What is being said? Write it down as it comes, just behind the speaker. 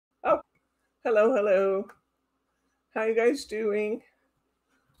Hello, hello. How you guys doing?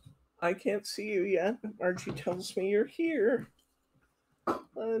 I can't see you yet. Archie tells me you're here.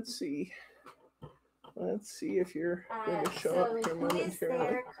 Let's see. Let's see if you're going to show up here Who is momentarily.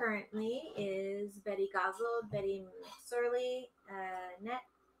 there currently is Betty Gozzle, Betty McSorley, Annette,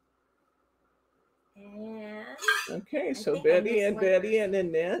 and Okay, so Betty and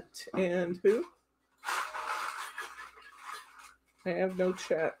Annette and who? I have no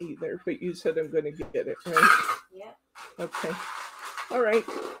chat either, but you said I'm going to get it, right? Yep. Okay. All right.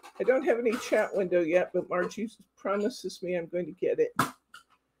 I don't have any chat window yet, but Margie promises me I'm going to get it.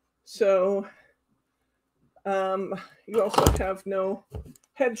 So you also have no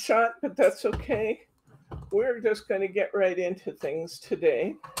headshot, but that's okay. We're just going to get right into things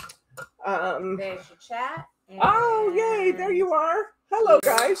today. There's your chat. Oh, yay, there you are. Hello,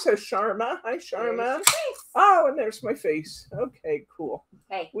 guys, says Sharma. Hi, Sharma. Oh, and there's my face. Okay, cool.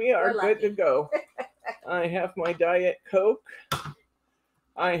 Hey, we are good to go. I have my Diet Coke.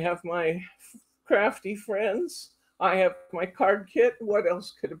 I have my crafty friends. I have my card kit. What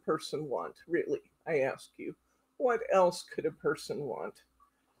else could a person want, really? I ask you. What else could a person want?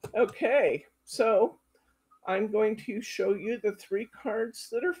 Okay, so I'm going to show you the 3 cards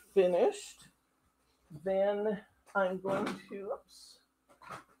that are finished. Then I'm going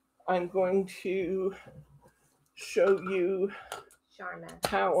to show you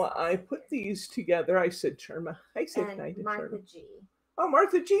how I put these together. I said Sharma. I said hi to Martha Sharma. G. Oh,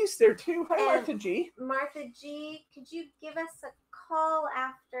 Martha G's there too. Hi, Martha G. Martha G, could you give us a call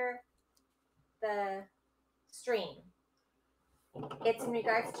after the stream? It's in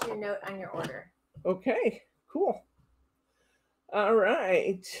regards to your note on your order. Okay, cool. All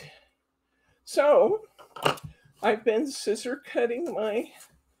right. So I've been scissor cutting my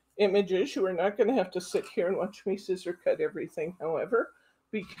images. You are not going to have to sit here and watch me scissor cut everything, however,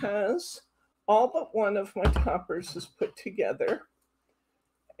 because all but one of my toppers is put together.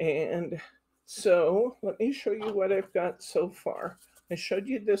 And so let me show you what I've got so far. I showed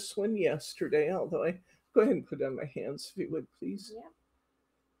you this one yesterday, although I go ahead and put it on my hands if you would, please. Yeah.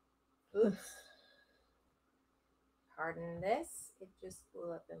 Oops. Pardon this. It just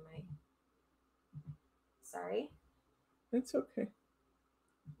blew up in my... Sorry. It's okay.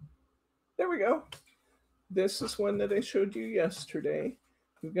 There we go. This is one that I showed you yesterday.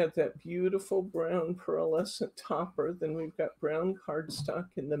 We've got that beautiful brown pearlescent topper. Then we've got brown cardstock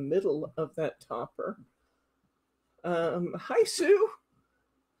in the middle of that topper. Hi, Sue.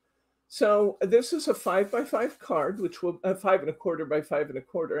 So this is a 5x5 card, which will 5 1/4 by 5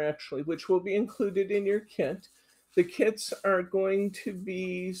 1/4 actually, which will be included in your kit. The kits are going to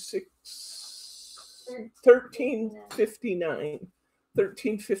be $13.59.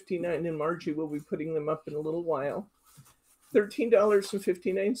 $13.59, and Margie will be putting them up in a little while.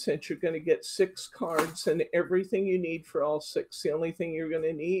 $13.59. You're going to get 6 cards and everything you need for all 6. The only thing you're going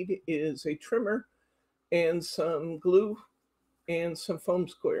to need is a trimmer and some glue and some foam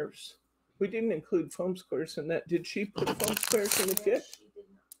squares. We didn't include foam squares in that. Did she put foam squares in the kit?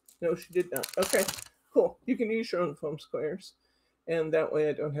 No, she did not. Okay, cool. You can use your own foam squares, and that way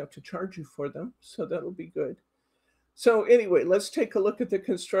I don't have to charge you for them, so that'll be good. So anyway, let's take a look at the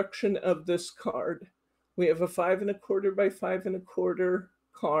construction of this card. We have a 5 1/4 by 5 1/4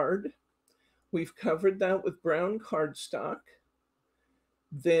 card. We've covered that with brown cardstock.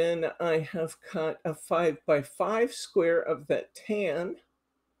 Then I have cut a 5x5 square of that tan,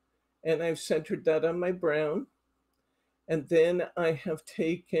 and I've centered that on my brown. And then I have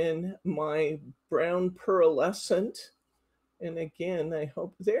taken my brown pearlescent, and again, I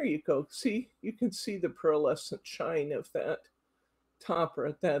hope, there you go. See, you can see the pearlescent shine of that topper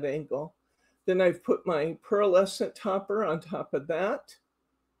at that angle. Then I've put my pearlescent topper on top of that.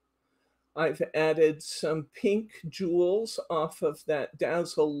 I've added some pink jewels off of that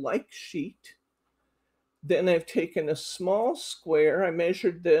dazzle-like sheet. Then I've taken a small square. I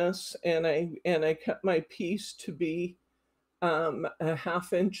measured this, and I cut my piece to be a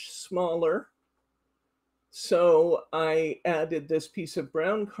 1/2 inch smaller. So I added this piece of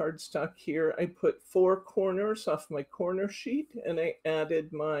brown cardstock here. I put 4 corners off my corner sheet, and I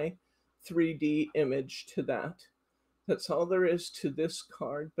added my 3D image to that. That's all there is to this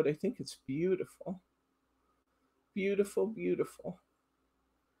card, but I think it's beautiful. Beautiful, beautiful.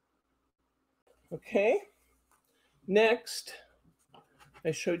 Okay. Next,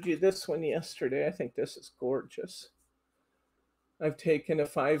 I showed you this one yesterday. I think this is gorgeous. I've taken a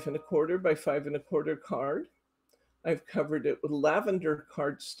 5 1/4 by 5 1/4 card. I've covered it with lavender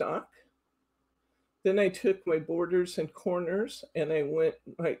cardstock. Then I took my borders and corners, and I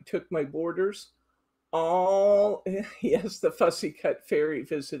took my borders all, yes, the Fussy Cut Fairy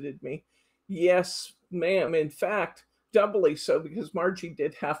visited me. Yes, ma'am. In fact, doubly so because Margie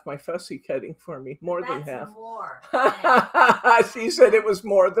did half my fussy cutting for me, more than half. More. She said it was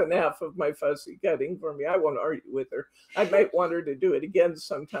more than half of my fussy cutting for me. I won't argue with her. I might want her to do it again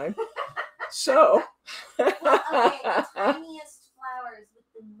sometime. So, well, okay, the tiniest flowers with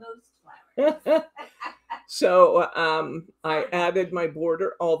the most flowers. So I added my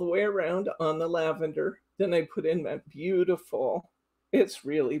border all the way around on the lavender. Then I put in that beautiful, it's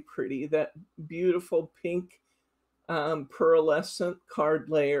really pretty, that beautiful pink pearlescent card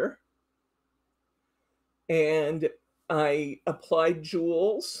layer. And I applied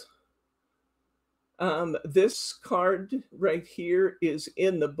jewels. This card right here is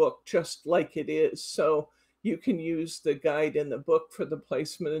in the book just like it is. So you can use the guide in the book for the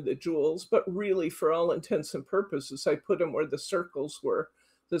placement of the jewels, but really for all intents and purposes, I put them where the circles were.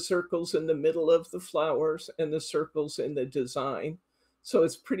 The circles in the middle of the flowers and the circles in the design. So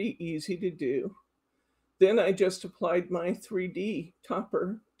it's pretty easy to do. Then I just applied my 3D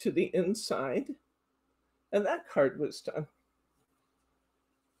topper to the inside, and that card was done.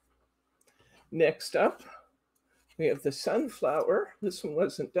 Next up, we have the sunflower. This one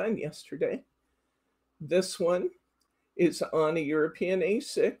wasn't done yesterday. This one is on a European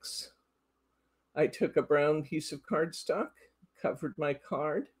A6. I took a brown piece of cardstock, covered my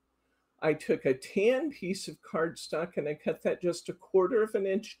card. I took a tan piece of cardstock and I cut that just 1/4 of an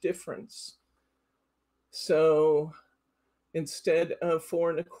inch difference. So instead of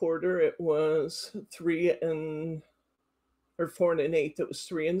 4 1/4, it was 4 1/8. It was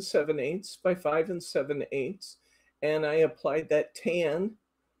 3 7/8 by 5 7/8. And I applied that tan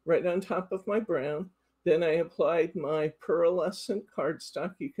right on top of my brown. Then I applied my pearlescent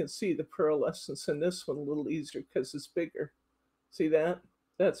cardstock. You can see the pearlescence in this one a little easier because it's bigger. See that?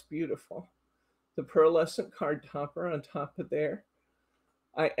 That's beautiful. The pearlescent card topper on top of there.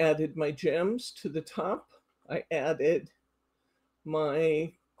 I added my gems to the top. I added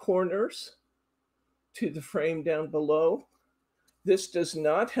my corners to the frame down below. This does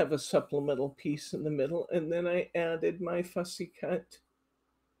not have a supplemental piece in the middle. And then I added my fussy cut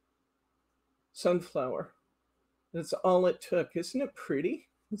sunflower. That's all it took. Isn't it pretty?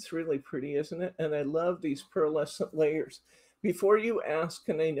 It's really pretty, isn't it? And I love these pearlescent layers. Before you ask,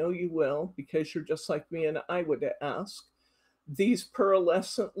 and I know you will, because you're just like me and I would ask, these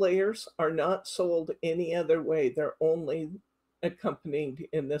pearlescent layers are not sold any other way. They're only accompanied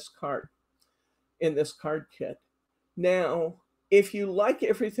in this card kit. Now, if you like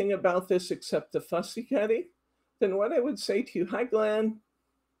everything about this except the fussy cutting, then what I would say to you, hi Glenn,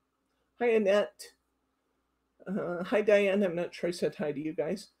 hi Annette, hi Diane, I'm not sure I said hi to you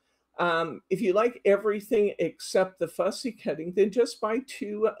guys. If you like everything except the fussy cutting, then just buy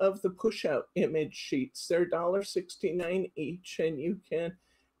 2 of the push-out image sheets. They're $1.69 each, and you can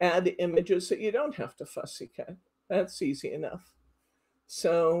add images that you don't have to fussy cut. That's easy enough.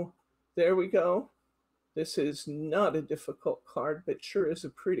 So there we go. This is not a difficult card, but sure is a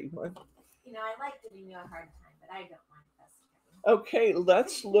pretty one. You know, I like giving you a hard time, but I don't mind fussy cutting. Okay,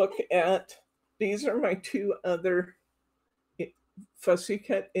 let's look at, these are my 2 other fussy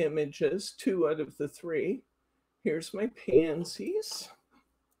cut images, 2 out of the 3. Here's my pansies.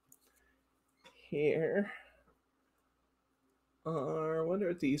 Here are, what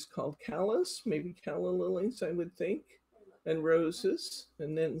are these called? Callas? Maybe calla lilies, I would think. And roses,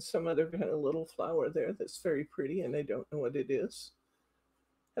 and then some other kind of little flower there that's very pretty, and I don't know what it is.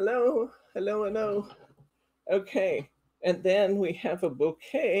 Hello, hello, hello. Okay, and then we have a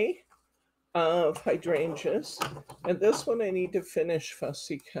bouquet of hydrangeas, and this one I need to finish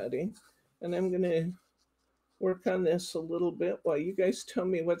fussy cutting, and I'm going to work on this a little bit while you guys tell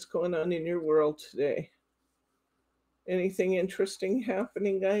me what's going on in your world today. Anything interesting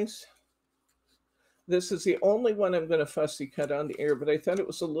happening, guys? This is the only one I'm going to fussy cut on the air, but I thought it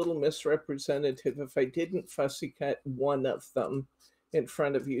was a little misrepresentative if I didn't fussy cut one of them in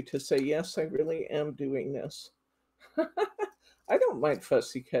front of you to say, yes, I really am doing this. I don't mind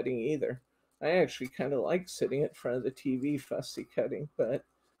fussy cutting either. I actually kind of like sitting in front of the TV fussy cutting, but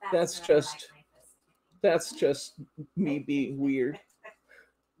that's just me being weird.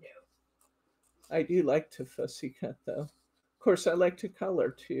 No. I do like to fussy cut though. Of course, I like to color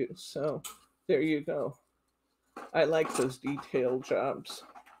too, so there you go. I like those detail jobs.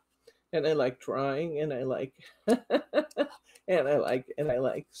 And I like drawing, and I like, and I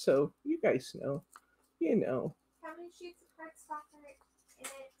like. So you guys know, you know. How many sheets of cardstock are in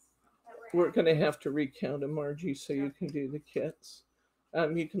it? We're going to have to recount them, Margie, so you can do the kits.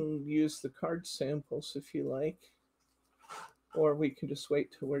 You can use the card samples if you like. Or we can just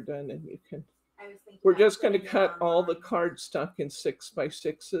wait till we're done and you can. I was thinking we're of just going to putting it cut all the online. cardstock in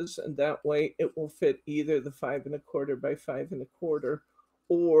 6x6s, and that way it will fit either the 5 1/4 by 5 1/4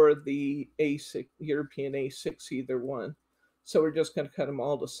 or the A6 European A6, either one. So we're just going to cut them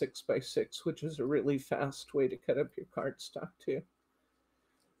all to 6x6, which is a really fast way to cut up your cardstock too.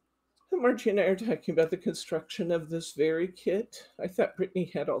 And Margie and I are talking about the construction of this very kit. I thought Brittany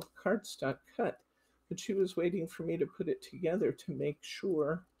had all the cardstock cut, but she was waiting for me to put it together to make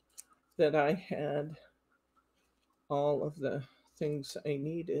sure that I had all of the things I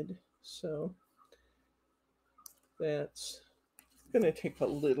needed. So that's going to take a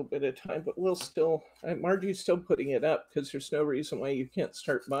little bit of time, but we'll still, Margie's still putting it up because there's no reason why you can't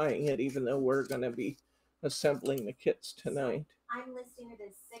start buying it, even though we're going to be assembling the kits tonight. I'm listing it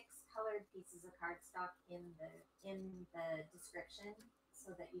as 6 colored pieces of cardstock in the description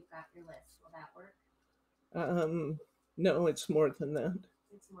so that you've got your list. Will that work? No, it's more than that.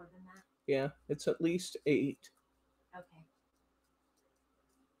 It's more than that? Yeah, it's at least 8. Okay.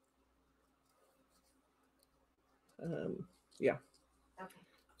 Yeah. Okay.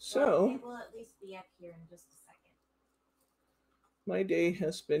 So well, it will at least be up here in just a second. My day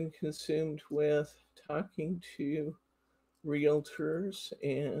has been consumed with talking to realtors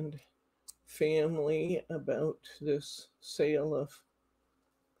and family about this sale of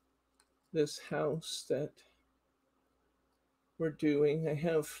this house that we're doing.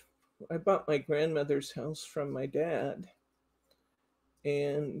 I bought my grandmother's house from my dad,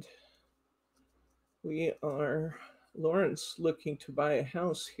 and Lauren's looking to buy a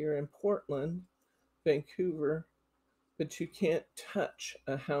house here in Portland, Vancouver, but you can't touch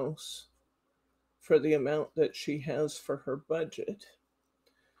a house for the amount that she has for her budget.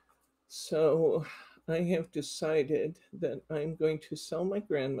 So I have decided that I'm going to sell my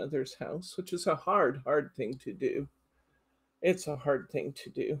grandmother's house, which is a hard thing to do. It's a hard thing to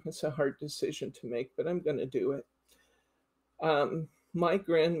do. It's a hard decision to make, but I'm going to do it. My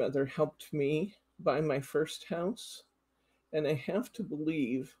grandmother helped me buy my first house, and I have to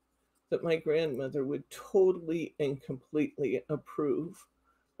believe that my grandmother would totally and completely approve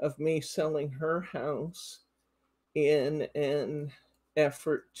of me selling her house in an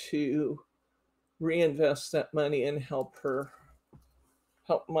effort to reinvest that money and help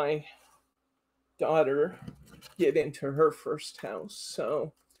my daughter get into her first house.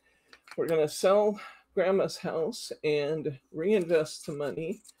 So we're going to sell grandma's house and reinvest the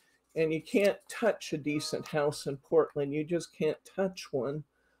money. And you can't touch a decent house in Portland. You just can't touch one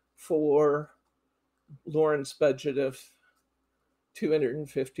for Lauren's budget of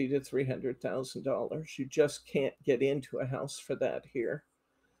 $250,000 to $300,000. You just can't get into a house for that here.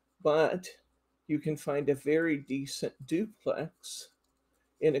 But you can find a very decent duplex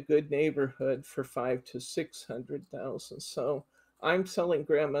in a good neighborhood for $500,000 to $600,000. So I'm selling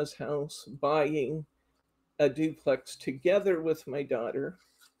grandma's house, buying a duplex together with my daughter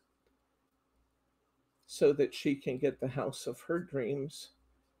so that she can get the house of her dreams,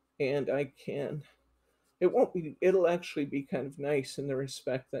 and it'll actually be kind of nice in the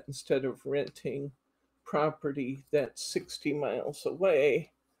respect that instead of renting property that's 60 miles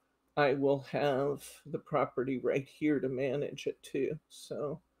away, I will have the property right here to manage it too.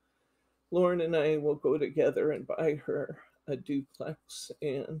 So Lauren and I will go together and buy her a duplex,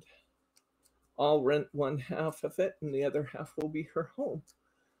 and I'll rent one half of it and the other half will be her home.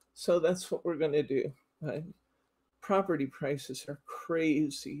 So that's what we're going to do. Property prices are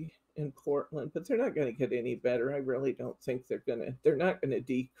crazy in Portland, but they're not going to get any better. I really don't think they're not going to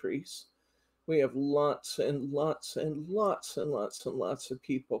decrease. We have lots and lots and lots and lots and lots of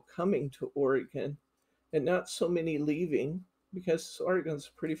people coming to Oregon, and not so many leaving, because Oregon's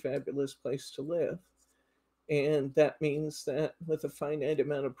a pretty fabulous place to live. And that means that with a finite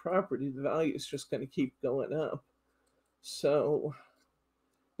amount of property, the value is just going to keep going up. So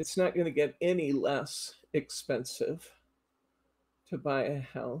it's not going to get any less expensive to buy a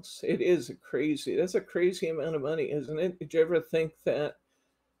house. That's a crazy amount of money, isn't it? Did you ever think that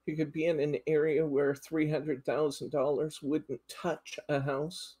you could be in an area where $300,000 wouldn't touch a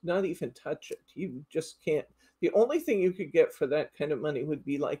house? Not even touch it. You just can't. The only thing you could get for that kind of money would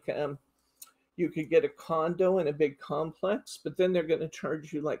be like you could get a condo in a big complex, but then they're going to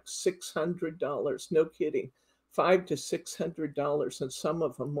charge you like $600. No kidding. $500 to $600, and some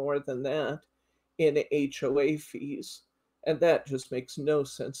of them more than that, in HOA fees. And that just makes no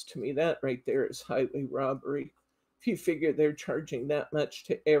sense to me. That right there is highway robbery. If you figure they're charging that much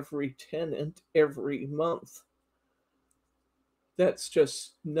to every tenant every month, that's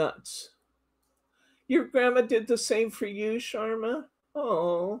just nuts. Your grandma did the same for you, Sharma?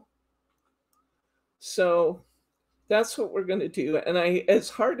 Oh. So that's what we're going to do. And as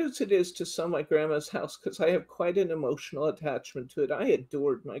hard as it is to sell my grandma's house, because I have quite an emotional attachment to it, I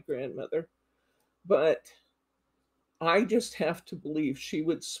adored my grandmother, but I just have to believe she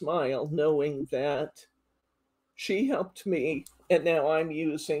would smile knowing that she helped me, and now I'm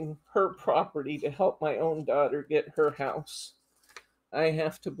using her property to help my own daughter get her house. I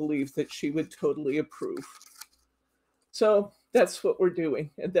have to believe that she would totally approve. So that's what we're doing.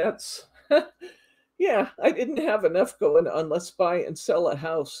 And that's, yeah, I didn't have enough going on. Let's buy and sell a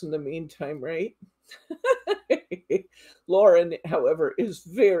house in the meantime, right? Lauren, however, is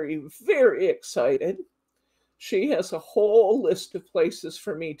very, very excited. She has a whole list of places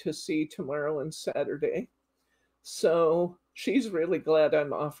for me to see tomorrow and Saturday. So she's really glad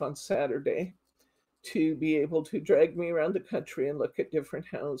I'm off on Saturday to be able to drag me around the country and look at different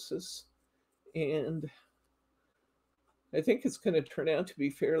houses. And I think it's going to turn out to be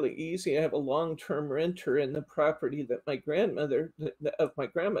fairly easy. I have a long-term renter in the property that my grandmother, of my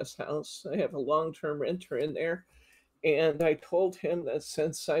grandma's house, I have a long-term renter in there. And I told him that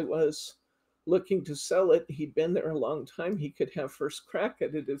since I was looking to sell it, he'd been there a long time, he could have first crack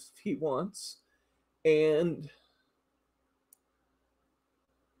at it if he wants. And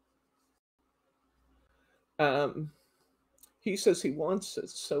he says he wants it,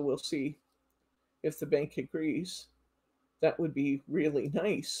 so we'll see if the bank agrees. That would be really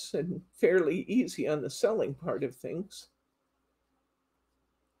nice and fairly easy on the selling part of things.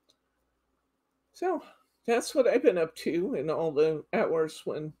 So that's what I've been up to in all the hours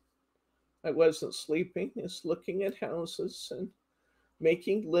when I wasn't sleeping, is looking at houses and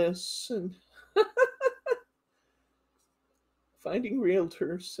making lists and finding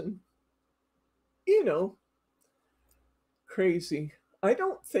realtors and, crazy. I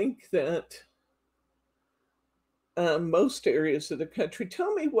don't think that most areas of the country.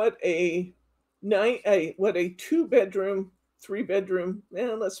 Tell me what a 2-bedroom, 3-bedroom.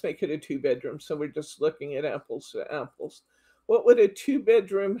 Let's make it a 2-bedroom. So we're just looking at apples to apples. What would a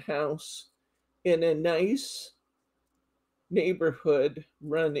 2-bedroom house in a nice neighborhood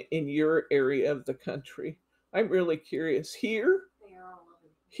run in your area of the country? I'm really curious. Here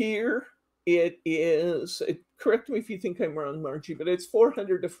it is. Correct me if you think I'm wrong, Margie, but it's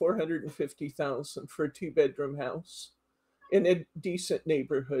 400 to 450,000 for a 2-bedroom house in a decent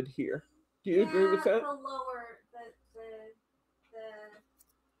neighborhood here. Do you agree with that? The lower,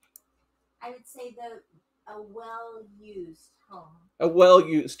 I would say a well-used home. A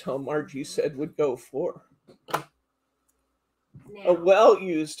well-used home, Margie said, would go for. Now, a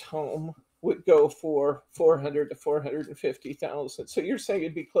well-used home would go for 400 to 450,000. So you're saying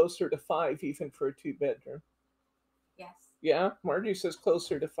it'd be closer to 5 even for a 2-bedroom? Yes. Yeah, Margie says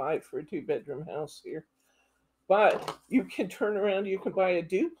closer to 5 for a 2-bedroom house here. But you can turn around, you can buy a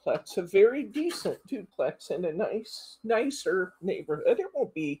duplex, a very decent duplex in a nicer neighborhood. It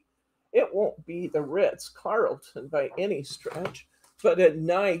won't be the Ritz-Carlton by any stretch, but a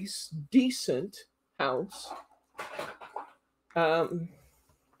nice, decent house.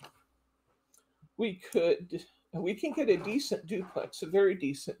 We can get a decent duplex, a very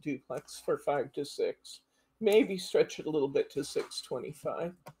decent duplex for 5 to 6. Maybe stretch it a little bit to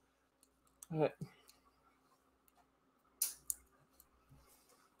 625. But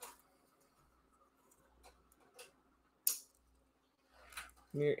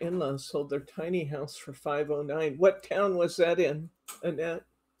your in-laws sold their tiny house for $509. What town was that in, Annette?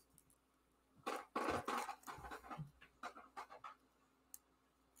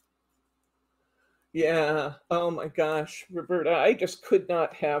 Yeah. Oh my gosh, Roberta, I just could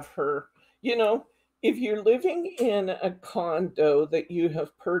not have her. If you're living in a condo that you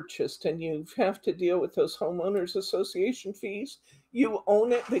have purchased and you have to deal with those homeowners association fees, you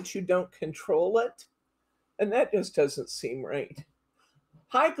own it, but you don't control it. And that just doesn't seem right.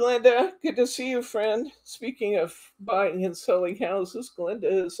 Hi, Glenda. Good to see you, friend. Speaking of buying and selling houses,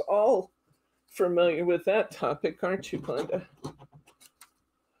 Glenda is all familiar with that topic, aren't you, Glenda?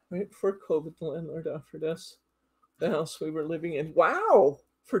 Right before COVID, the landlord offered us the house we were living in. Wow,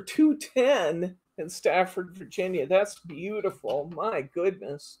 for $210 in Stafford, Virginia. That's beautiful. My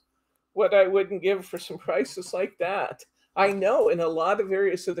goodness. What I wouldn't give for some prices like that. I know in a lot of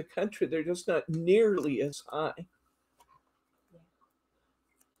areas of the country, they're just not nearly as high.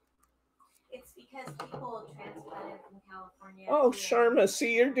 It's because people transplanted from California. Oh, Sharma,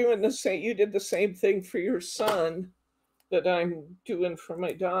 see, you're doing the same. You did the same thing for your son that I'm doing for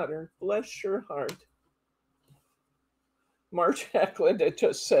my daughter. Bless your heart. Marge Eklund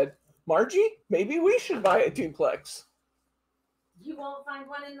just said, Margie, maybe we should buy a duplex. You won't find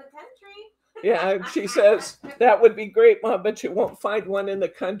one in the country. Yeah, she says, that would be great, Mom, but you won't find one in the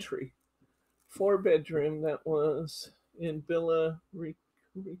country 4-bedroom that was in Billerica,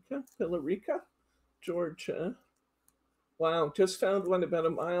 Georgia. Wow, just found one about a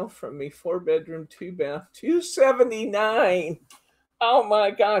mile from me. 4-bedroom, 2-bath, $279. Oh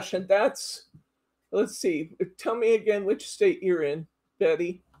my gosh, and that's, let's see, tell me again which state you're in,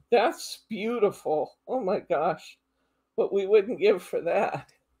 Betty. That's beautiful. Oh my gosh, what we wouldn't give for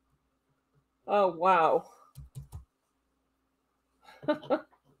that. Oh wow.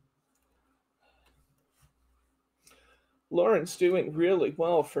 Lauren's doing really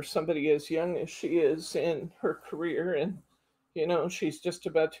well for somebody as young as she is in her career. And, you know, she's just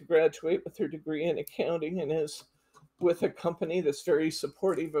about to graduate with her degree in accounting and is with a company that's very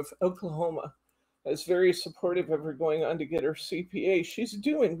supportive of Oklahoma, is very supportive of her going on to get her CPA. She's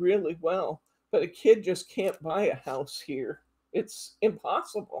doing really well, but a kid just can't buy a house here. It's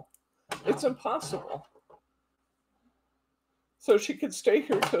impossible. It's impossible. So she could stay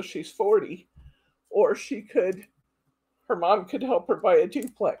here till she's 40, or she could, her mom could help her buy a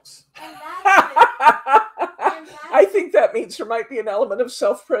duplex. I think that means there might be an element of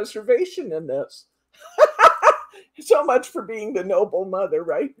self-preservation in this. So much for being the noble mother,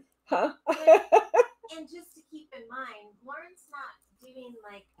 right? Huh? And just to keep in mind, Lauren's not doing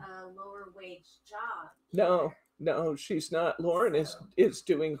like a lower wage job. No, no, she's not. Lauren is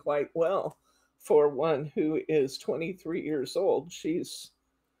doing quite well for one who is 23 years old. She's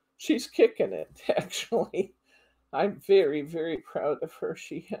kicking it, actually. I'm very, very proud of her.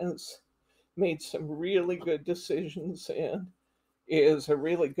 She has made some really good decisions and is a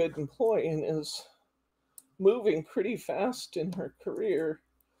really good employee and is moving pretty fast in her career.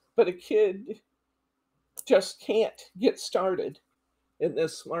 But a kid just can't get started in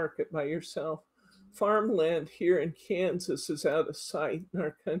this market by yourself. Farmland here in Kansas is out of sight. In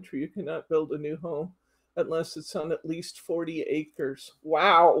our country, you cannot build a new home unless it's on at least 40 acres.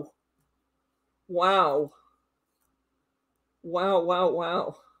 Wow. Wow. Wow, wow,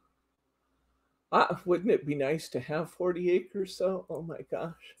 wow. Wouldn't it be nice to have 40 acres though? Oh my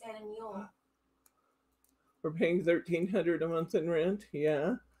gosh. And a mule. We're paying $1,300 a month in rent.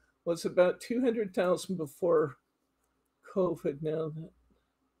 Yeah. Was about $200,000 before COVID. Now that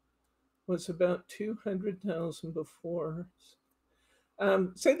was about $200,000 before.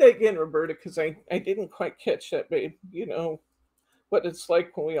 Say that again, Roberta, because I didn't quite catch that, babe. You know what it's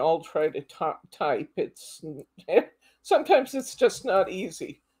like when we all try to type. It's sometimes it's just not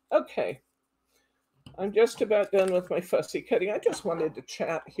easy. Okay. I'm just about done with my fussy cutting. I just wanted to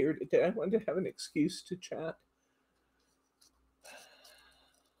chat here today. I wanted to have an excuse to chat.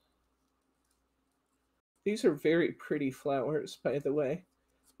 These are very pretty flowers, by the way.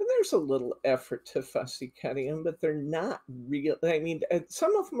 And there's a little effort to fussy cutting them, but they're not real. I mean,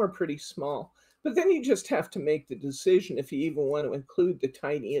 some of them are pretty small, but then you just have to make the decision if you even want to include the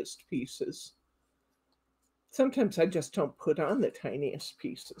tiniest pieces. Sometimes I just don't put on the tiniest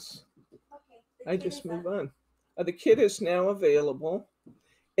pieces. I just move on. The kit is now available.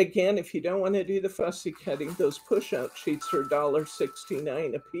 Again, if you don't want to do the fussy cutting, those push-out sheets are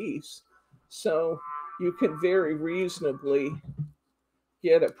 $1.69 a piece. So you can very reasonably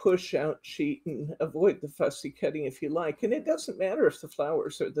get a push-out sheet and avoid the fussy cutting if you like. And it doesn't matter if the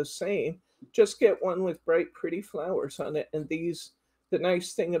flowers are the same. Just get one with bright, pretty flowers on it. And these, the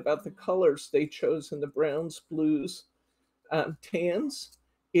nice thing about the colors they chose in the browns, blues, tans,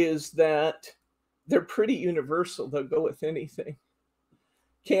 is that they're pretty universal. They'll go with anything.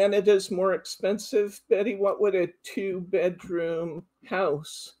 Canada's more expensive. Betty, what would a 2-bedroom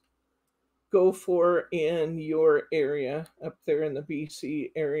house go for in your area up there in the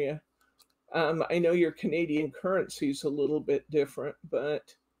BC area? I know your Canadian currency is a little bit different,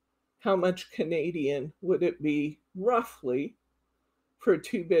 but how much Canadian would it be roughly for a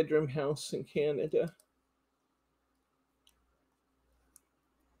 2-bedroom house in Canada?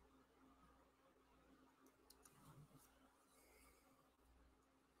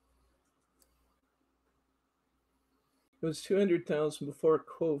 It was 200,000 before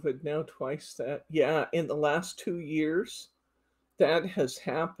COVID, now twice that. Yeah, in the last 2 years, that has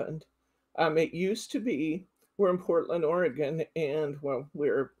happened. It used to be, we're in Portland, Oregon, and well,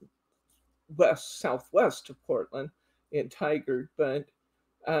 we're southwest of Portland in Tigard, but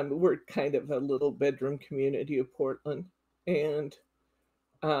we're kind of a little bedroom community of Portland. And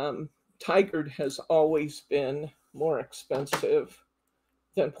Tigard has always been more expensive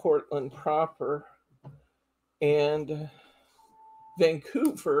than Portland proper. And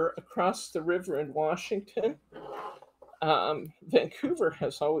Vancouver, across the river in Washington, Vancouver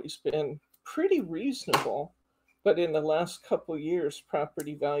has always been pretty reasonable, but in the last couple years,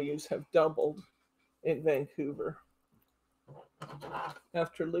 property values have doubled in Vancouver.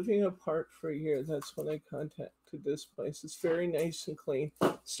 After living apart for a year, that's when I contacted this place. It's very nice and clean.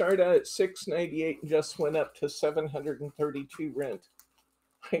 Started out at $698 and just went up to $732 rent.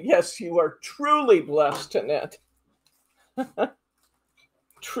 Yes, you are truly blessed, Annette.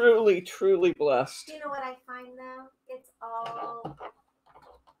 Truly, truly blessed. You know what I find though? It's all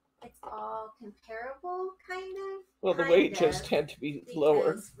comparable, kind of. Well, the wages tend to be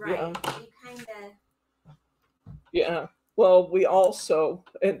lower. Right. Yeah. You kind of. Yeah. Well, we also,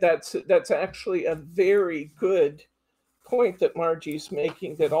 and that's actually a very good point that Margie's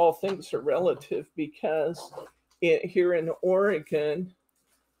making, that all things are relative, because here in Oregon,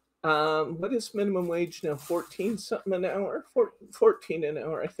 what is minimum wage now? 14 something an hour? 14 an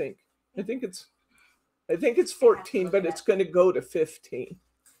hour, I think. I think it's 14, but it's going to go to 15.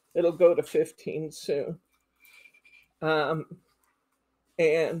 It'll go to 15 soon.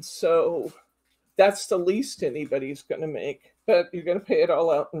 And so that's the least anybody's going to make, but you're going to pay it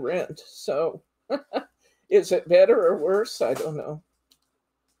all out in rent. So is it better or worse? I don't know.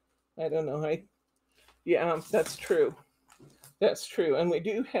 Yeah, that's true. That's true. And we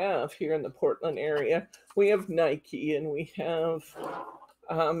do have here in the Portland area, we have Nike, and we have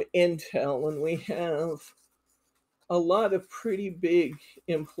Intel, and we have a lot of pretty big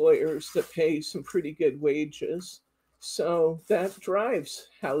employers that pay some pretty good wages. So that drives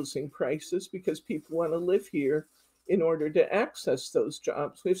housing prices, because people want to live here in order to access those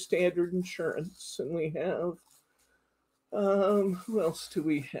jobs. We have Standard Insurance, and we have, who else do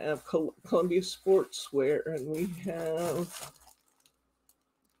we have? Columbia Sportswear, and we have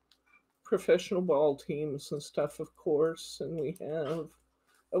professional ball teams and stuff, of course. And we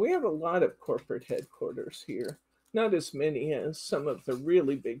have a lot of corporate headquarters here. Not as many as some of the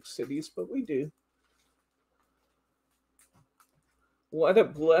really big cities, but we do. What a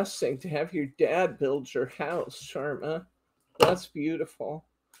blessing to have your dad build your house, Sharma. That's beautiful.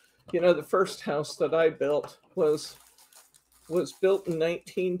 You know, the first house that I built was built in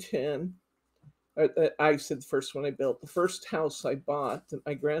 1910. I said the first one I built. The first house I bought that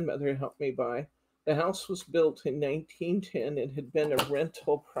my grandmother helped me buy, the house was built in 1910. It had been a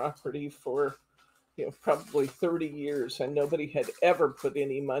rental property for, probably 30 years, and nobody had ever put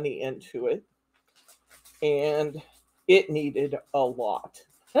any money into it. And it needed a lot.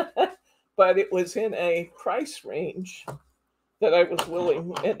 But it was in a price range that I was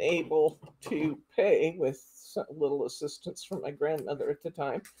willing and able to pay, with some little assistance from my grandmother at the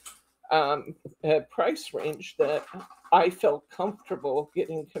time. A price range that I felt comfortable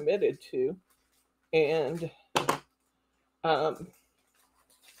getting committed to. And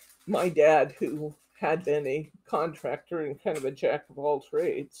my dad, who had been a contractor and kind of a jack of all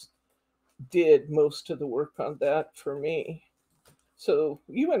trades, did most of the work on that for me. So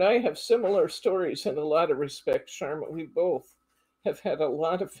you and I have similar stories in a lot of respects, Sharma. We both have had a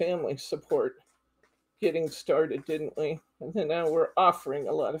lot of family support getting started, didn't we? And then now we're offering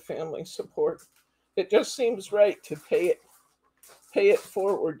a lot of family support. It just seems right to pay it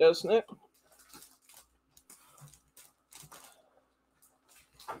forward, doesn't it?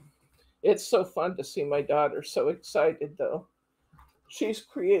 It's so fun to see my daughter so excited, though. She's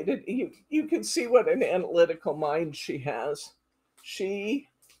created, you can see what an analytical mind she has.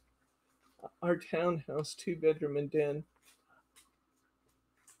 Our townhouse, 2-bedroom and den,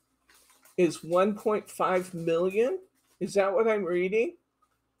 is 1.5 million. Is that what I'm reading?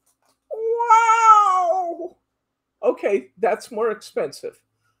 Wow. Okay, that's more expensive.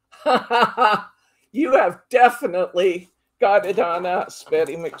 You have definitely got it on us,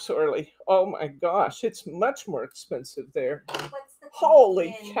 Betty McSorley. Oh my gosh, it's much more expensive there.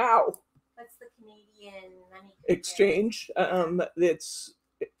 Holy cow. What's the Canadian money exchange?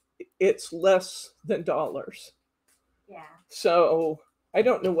 It's less than dollars. Yeah. So I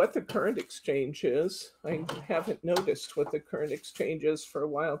don't know what the current exchange is. I haven't noticed what the current exchange is for a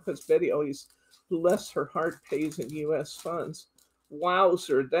while, because Betty always, bless her heart, pays in U.S. funds.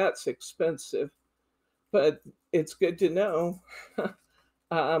 Wowzer, that's expensive. But it's good to know.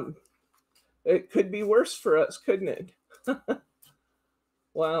 It could be worse for us, couldn't it?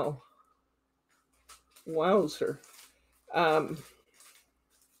 Wow. Wowzer.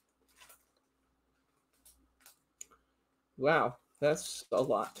 Wow, that's a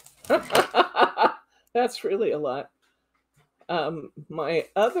lot. That's really a lot. My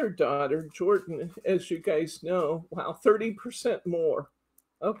other daughter, Jordan, as you guys know, wow, 30% more.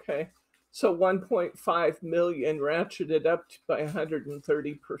 Okay. So 1.5 million ratcheted up by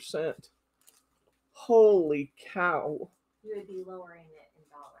 130%. Holy cow. You would be lowering it in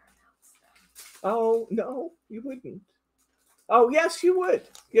dollar amounts, though. Oh, no, you wouldn't. Oh, yes, you would.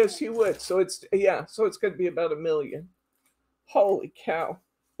 Yes, you would. So it's going to be about $1 million. Holy cow.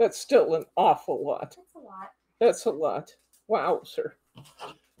 That's still an awful lot. That's a lot. That's a lot. Wow, sir.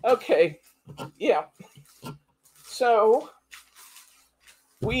 Okay. Yeah. So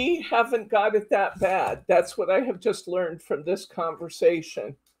we haven't got it that bad. That's what I have just learned from this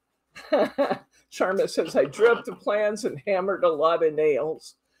conversation. Sharma says, I drew up the plans and hammered a lot of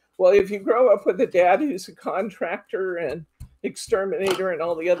nails. Well, if you grow up with a dad who's a contractor and exterminator and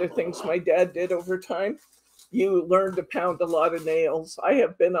all the other things my dad did over time, you learn to pound a lot of nails. I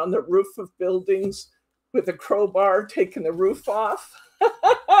have been on the roof of buildings with a crowbar taking the roof off.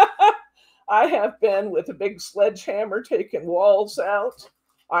 I have been with a big sledgehammer taking walls out.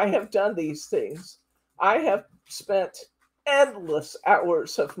 I have done these things. I have spent endless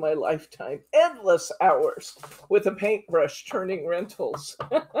hours of my lifetime, endless hours with a paintbrush turning rentals.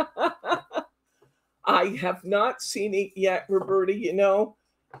 I have not seen it yet, Roberta. You know,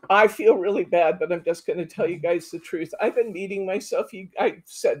 I feel really bad, but I'm just going to tell you guys the truth. I've been meeting myself. I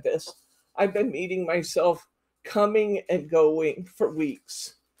said this. I've been meeting myself coming and going for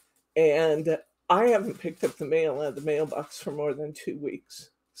weeks. And I haven't picked up the mail out of the mailbox for more than 2 weeks.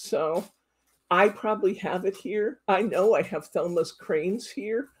 So I probably have it here. I know I have Thelma's cranes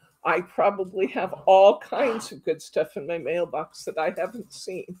here. I probably have all kinds of good stuff in my mailbox that I haven't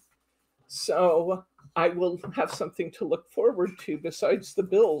seen. So I will have something to look forward to besides the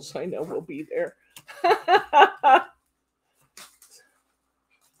bills I know will be there.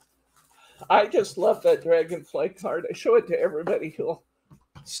 I just love that dragonfly card. I show it to everybody who'll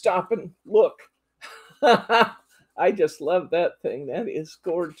stop and look. I just love that thing. That is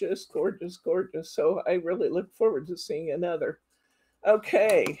gorgeous, gorgeous, gorgeous. So I really look forward to seeing another.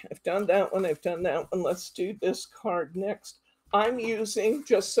 Okay, I've done that one. I've done that one. Let's do this card next. I'm using,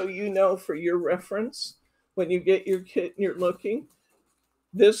 just so you know, for your reference, when you get your kit and you're looking,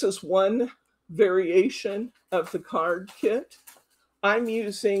 this is one variation of the card kit. I'm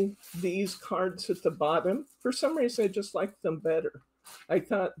using these cards at the bottom. For some reason, I just like them better. I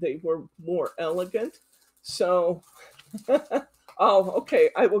thought they were more elegant. So, oh, okay,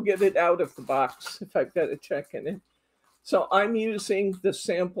 I will get it out of the box if I've got a check in it. So I'm using the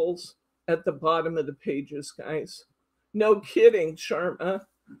samples at the bottom of the pages, guys. No kidding, Sharma.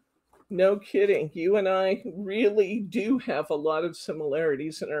 No kidding. You and I really do have a lot of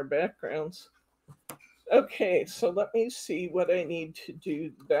similarities in our backgrounds. Okay, so let me see what I need to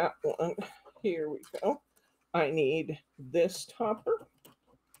do that one. Here we go. I need this topper.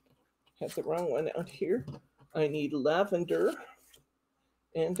 Have the wrong one out here. I need lavender.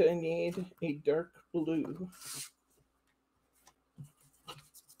 And I need a dark blue.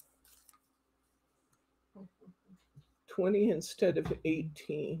 $20 instead of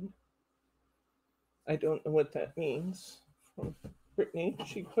 $18. I don't know what that means. From Brittany,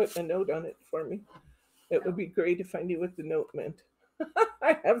 she put a note on it for me. It would be great if I knew what the note meant.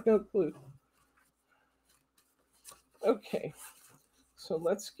 I have no clue. Okay, so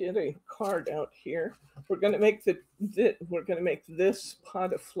let's get a card out here. We're gonna make this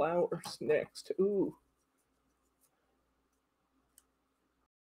pot of flowers next. Ooh.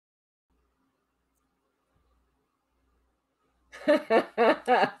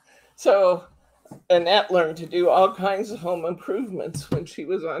 So Annette learned to do all kinds of home improvements when she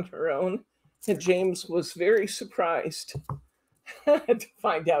was on her own, and James was very surprised to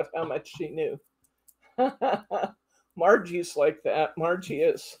find out how much she knew. Margie's like that. Margie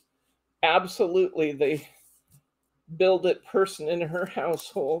is absolutely the build it person in her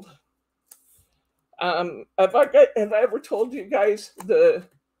household. Have I ever told you guys the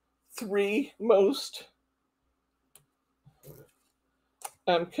 3 most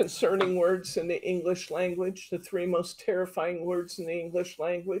concerning words in the English language, the 3 most terrifying words in the English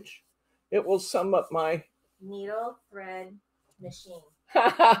language? It will sum up my needle, thread, machine.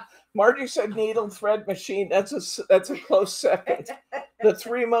 Margie said needle, thread, machine. That's a close second. The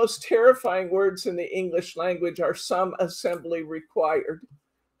 3 most terrifying words in the English language are some assembly required.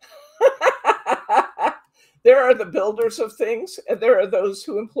 There are the builders of things, and there are those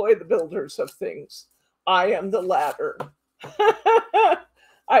who employ the builders of things. I am the latter.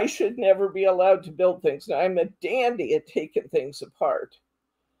 I should never be allowed to build things. Now, I'm a dandy at taking things apart,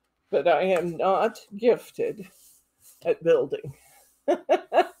 but I am not gifted at building.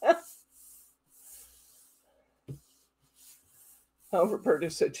 Roberta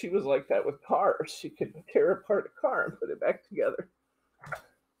said she was like that with cars. She could tear apart a car and put it back together.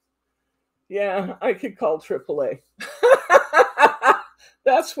 Yeah, I could call AAA.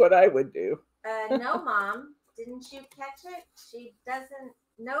 That's what I would do. No, Mom. Didn't you catch it? She doesn't.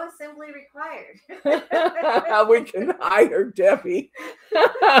 No assembly required. We can hire Debbie.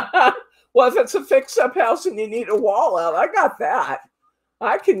 Well, if it's a fix-up house and you need a wall out, I got that.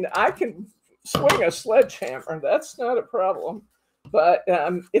 I can swing a sledgehammer. That's not a problem. But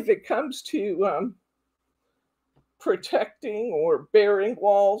if it comes to protecting or bearing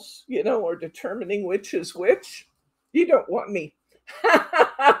walls, you know, or determining which is which, you don't want me.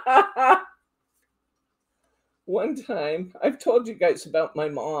 One time, I've told you guys about my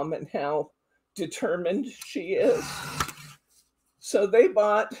mom and how determined she is. So they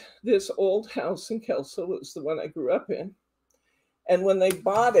bought this old house in Kelso. It was the one I grew up in. And when they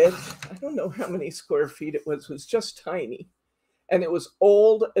bought it, I don't know how many square feet it was just tiny. And it was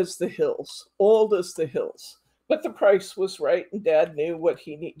old as the hills, old as the hills. But the price was right, and Dad knew what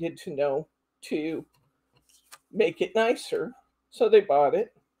he needed to know to make it nicer. So they bought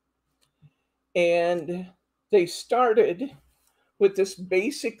it. And they started with this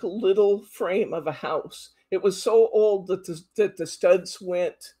basic little frame of a house. It was so old that the studs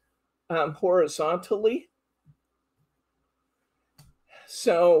went horizontally.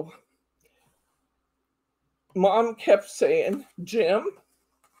 So Mom kept saying, Jim,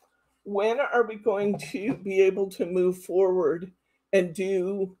 when are we going to be able to move forward and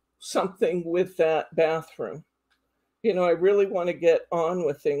do something with that bathroom? You know, I really want to get on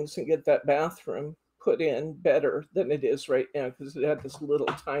with things and get that bathroom put in better than it is right now, because it had this little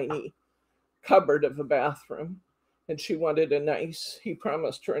tiny cupboard of a bathroom, and she wanted he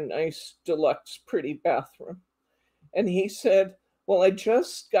promised her a nice deluxe pretty bathroom. And he said, well, I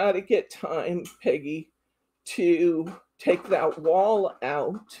just got to get time, Peggy, to take that wall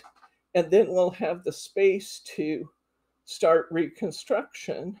out, and then we'll have the space to start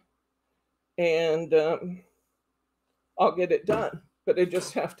reconstruction, and I'll get it done. But I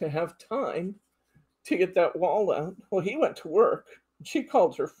just have to have time to get that wall out. Well, he went to work. She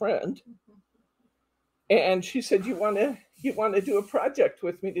called her friend, and she said, you want to do a project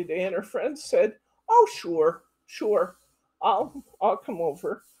with me today? And her friend said, oh, sure, I'll come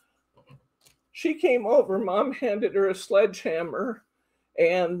over. She came over. Mom handed her a sledgehammer,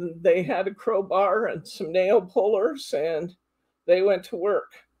 and they had a crowbar and some nail pullers, and they went to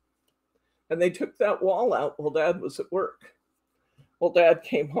work. And they took that wall out while Dad was at work. Well, Dad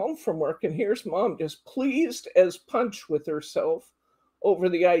came home from work, and here's Mom just pleased as punch with herself over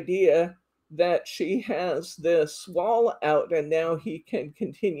the idea that she has this wall out, and now he can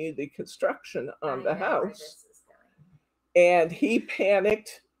continue the construction on the house. And he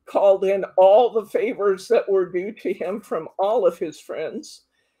panicked, called in all the favors that were due to him from all of his friends,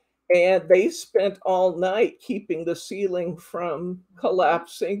 and they spent all night keeping the ceiling from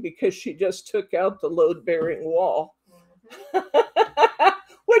collapsing because she just took out the load-bearing wall.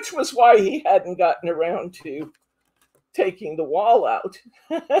 Which was why he hadn't gotten around to taking the wall out.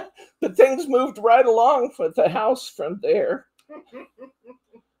 But things moved right along with the house from there.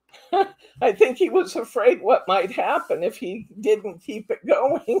 I think he was afraid what might happen if he didn't keep it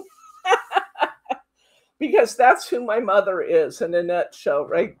going. Because that's who my mother is in a nutshell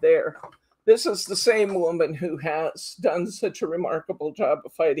right there. This is the same woman who has done such a remarkable job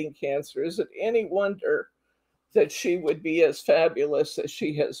of fighting cancer. Is it any wonder that she would be as fabulous as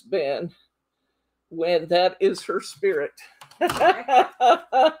she has been when that is her spirit?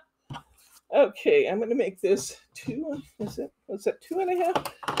 Okay, I'm going to make this was it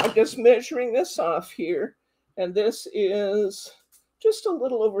 2.5? I'm just measuring this off here, and this is just a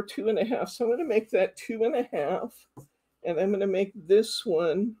little over 2.5. So I'm going to make that 2.5, and I'm going to make this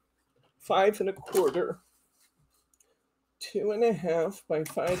one 5 1/4. 2.5 by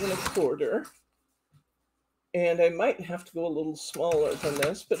 5 1/4. And I might have to go a little smaller than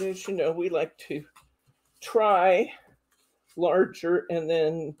this, but as you know, we like to try larger and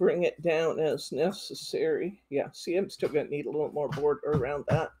then bring it down as necessary. Yeah, see, I'm still going to need a little more border around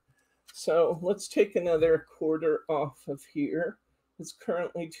that. So let's take another 1/4 off of here. It's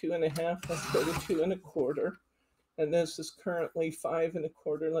currently 2.5. Let's go to 2 1/4. And this is currently 5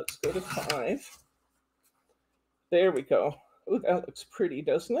 1/4. Let's go to 5. There we go. Oh, that looks pretty,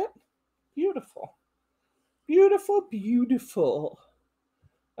 doesn't it? Beautiful. Beautiful, beautiful.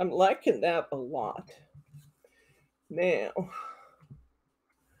 I'm liking that a lot. Now,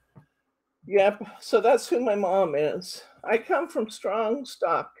 yep, so that's who my mom is. I come from strong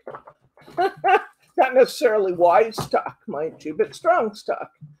stock. Not necessarily wise stock, mind you, but strong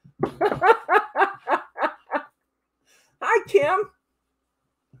stock. Hi, Kim.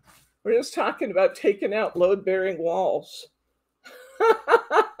 We're just talking about taking out load-bearing walls.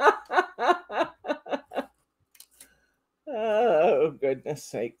 Oh, goodness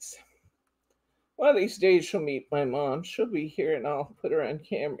sakes. One of these days you'll meet my mom. She'll be here, and I'll put her on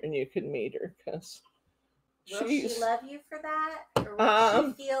camera and you can meet her, because Will she love you for that? Or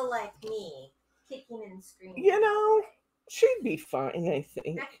will she feel like me, kicking and screaming? You know, she'd be fine, I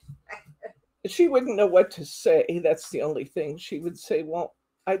think. She wouldn't know what to say. That's the only thing. She would say, well,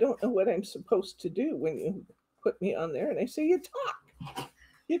 I don't know what I'm supposed to do when you put me on there. And I say, you talk.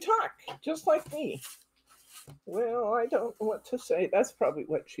 You talk, just like me. Well, I don't know what to say. That's probably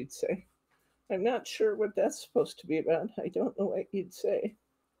what she'd say. I'm not sure what that's supposed to be about. I don't know what you'd say.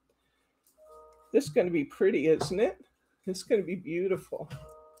 This is going to be pretty, isn't it? It's going to be beautiful.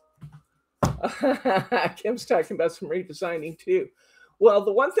 Kim's talking about some redesigning too. Well,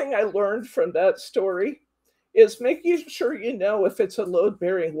 the one thing I learned from that story is making sure you know if it's a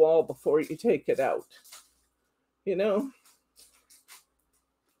load-bearing wall before you take it out. You know,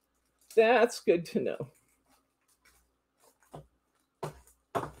 that's good to know.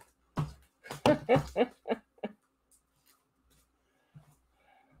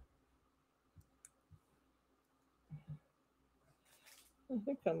 I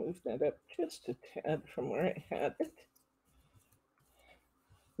think I'll move that up just a tad from where I had it.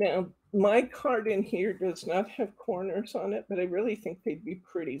 Now, my card in here does not have corners on it, but I really think they'd be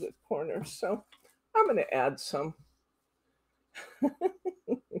pretty with corners. So I'm going to add some.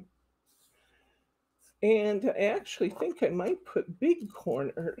 And I actually think I might put big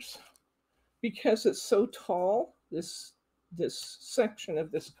corners because it's so tall. This section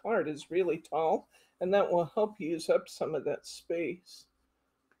of this card is really tall, and that will help use up some of that space.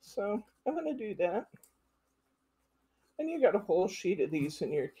 So I'm going to do that. And you got a whole sheet of these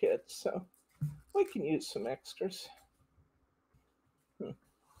in your kit, so we can use some extras.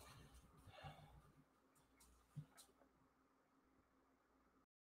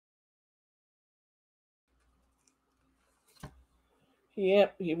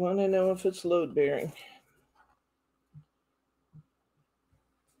 Yep, you want to know if it's load bearing.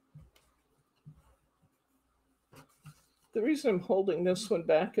 The reason I'm holding this one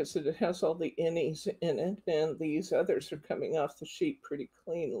back is that it has all the innies in it, and these others are coming off the sheet pretty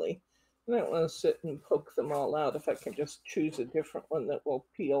cleanly. And I don't want to sit and poke them all out if I can just choose a different one that will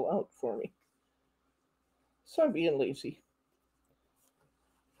peel out for me. So I'm being lazy.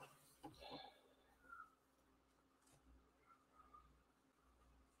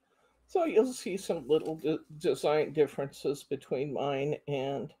 So you'll see some little design differences between mine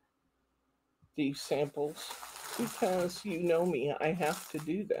and these samples because you know me, I have to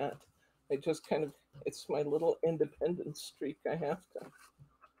do that. I just kind of, it's my little independent streak. I have to.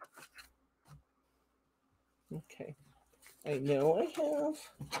 Okay. I know I have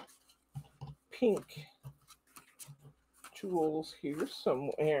pink jewels here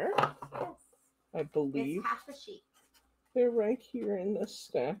somewhere. I believe. It's half a sheet. They're right here in this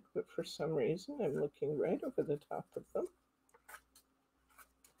stack, but for some reason I'm looking right over the top of them.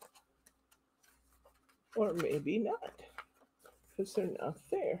 Or maybe not, because they're not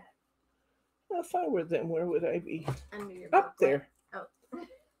there. Now, if I were them, where would I be? Under your up there. Oh.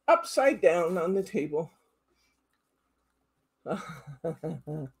 Upside down on the table.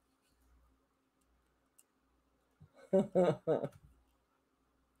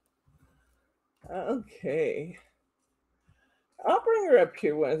 Okay. I'll bring her up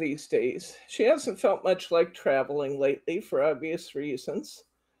here one of these days. She hasn't felt much like traveling lately for obvious reasons.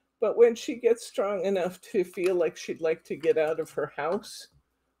 But when she gets strong enough to feel like she'd like to get out of her house,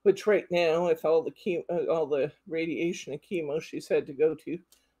 which right now, with all the radiation and chemo she's had to go to,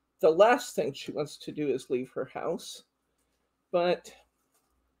 the last thing she wants to do is leave her house. But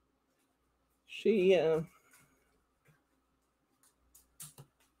she,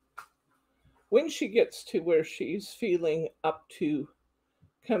 when she gets to where she's feeling up to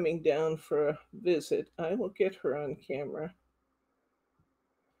coming down for a visit, I will get her on camera.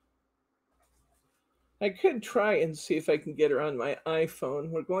 I could try and see if I can get her on my iPhone.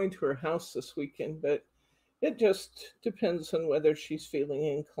 We're going to her house this weekend, but it just depends on whether she's feeling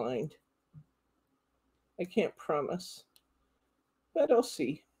inclined. I can't promise, but I'll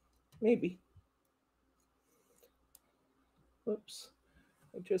see. Maybe. Whoops.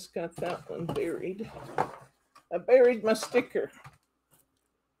 I just got that one buried. I buried my sticker.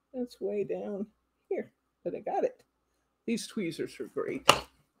 That's way down here, but I got it. These tweezers are great.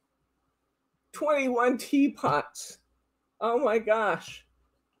 21 teapots. Oh my gosh.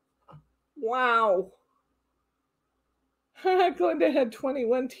 Wow. Glenda had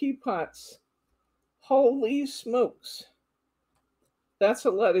 21 teapots. Holy smokes. That's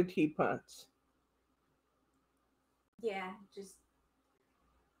a lot of teapots. Yeah, just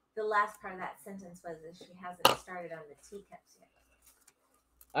the last part of that sentence was that she hasn't started on the teacups yet.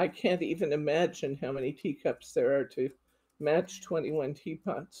 I can't even imagine how many teacups there are to match 21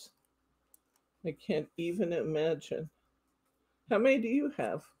 teapots. I can't even imagine. How many do you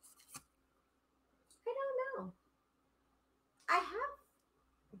have? I don't know. I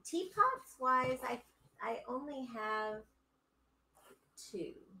have teapots wise. I only have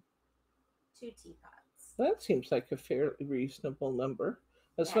two. Two teapots. That seems like a fairly reasonable number.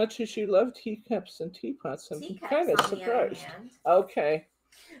 As Yeah. much as you love teacups and teapots, I'm Teacups, kind of on the other surprised. hand. Okay.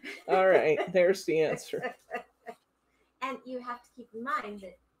 All right. There's the answer. And you have to keep in mind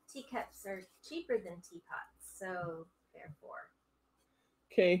that teacups are cheaper than teapots. So, therefore.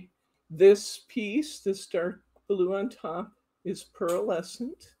 Okay. This piece, this dark blue on top, is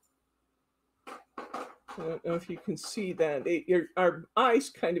pearlescent. I don't know if you can see that. Our eyes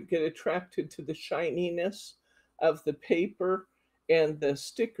kind of get attracted to the shininess of the paper and the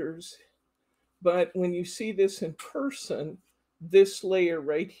stickers. But when you see this in person, this layer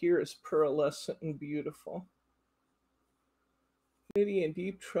right here is pearlescent and beautiful. Really in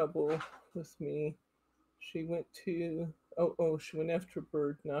deep trouble with me. She went to, she went after a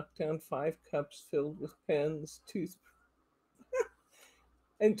bird, knocked down 5 cups filled with pens,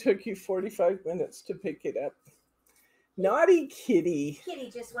 and took you 45 minutes to pick it up. Naughty kitty. Kitty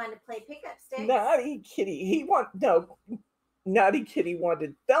just wanted to play pickup sticks. Naughty kitty. Naughty kitty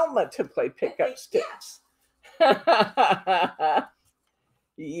wanted Thelma to play pickup sticks.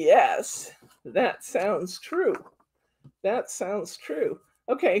 Yes, that sounds true. That sounds true.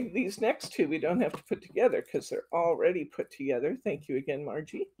 Okay, these next two we don't have to put together because they're already put together. Thank you again,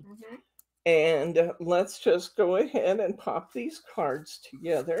 Margie. Mm-hmm. And let's just go ahead and pop these cards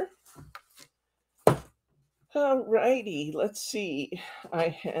together. All righty, let's see. I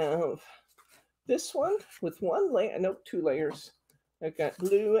have this one with one layer, nope, 2 layers. I've got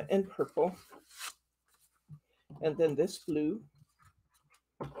blue and purple. And then this blue.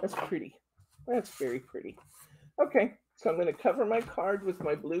 That's pretty. That's very pretty. Okay, so I'm going to cover my card with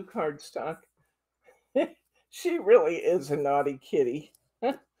my blue cardstock. She really is a naughty kitty.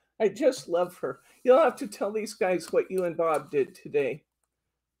 I just love her. You'll have to tell these guys what you and Bob did today,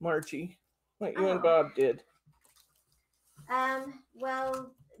 Margie. What you and Bob did.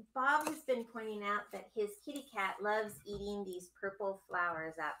 Well, Bob has been pointing out that his kitty cat loves eating these purple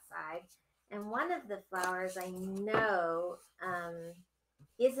flowers outside. And one of the flowers I know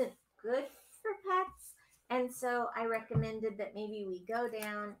isn't good for pets. And so I recommended that maybe we go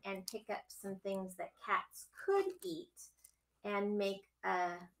down and pick up some things that cats could eat and make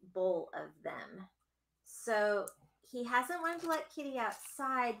a bowl of them. So he hasn't wanted to let Kitty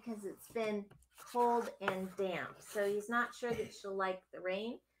outside because it's been cold and damp. So he's not sure that she'll like the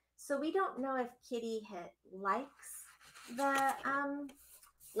rain. So we don't know if Kitty likes the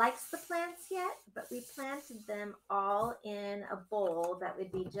plants yet, but we planted them all in a bowl that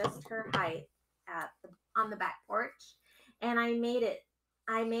would be just her height on the back porch. And I made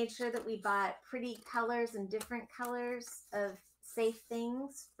sure that we bought pretty colors and different colors of safe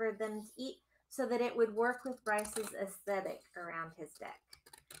things for them to eat so that it would work with Bryce's aesthetic around his deck.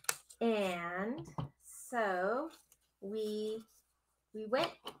 And so we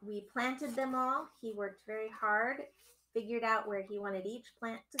planted them all. He worked very hard, figured out where he wanted each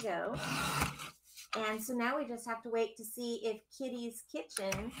plant to go. And so now we just have to wait to see if Kitty's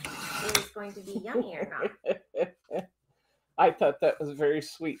kitchen is going to be yummy or not. I thought that was very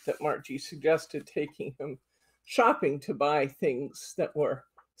sweet that Margie suggested taking him shopping to buy things that were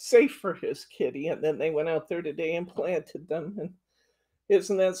safe for his kitty. And then they went out there today and planted them. And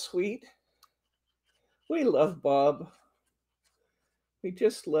isn't that sweet? We love Bob. We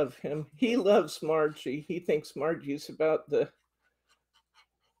just love him. He loves Margie. He thinks Margie's about the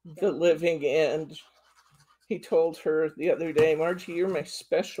living end. He told her the other day, Margie, you're my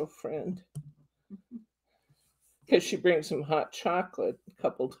special friend. Because she brings him hot chocolate a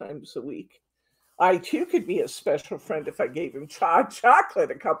couple times a week. I too could be a special friend if I gave him chocolate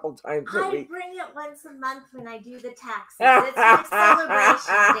a couple times a week. I bring it once a month when I do the taxes. It's my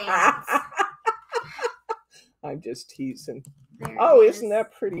celebration dance. I'm just teasing. There isn't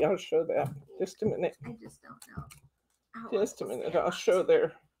that pretty? I'll show that. Just a minute. I just don't know. Just a minute. I'll show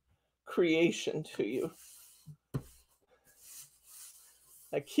their creation to you.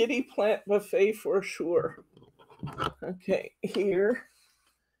 A kitty plant buffet for sure. Okay, here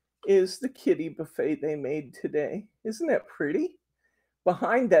is the kitty buffet they made today. Isn't that pretty?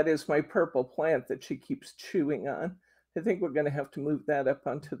 Behind that is my purple plant that she keeps chewing on. I think we're going to have to move that up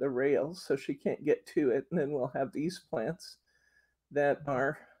onto the rails so she can't get to it. And then we'll have these plants that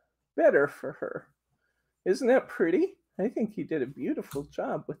are better for her. Isn't that pretty? I think you did a beautiful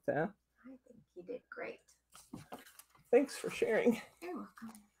job with that. I think you did great. Thanks for sharing. You're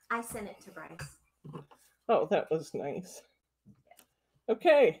welcome. I sent it to Bryce. Oh, that was nice.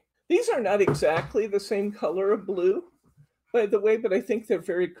 Okay, These are not exactly the same color of blue, by the way, but I think they're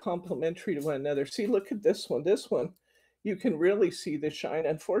very complementary to one another. See, look at this one. This one, you can really see the shine.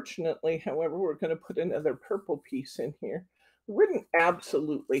 Unfortunately, however, we're going to put another purple piece in here. We wouldn't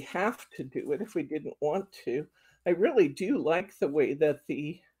absolutely have to do it if we didn't want to. I really do like the way that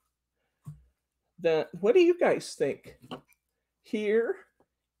what do you guys think? Here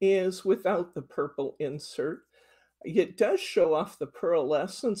is without the purple insert. It does show off the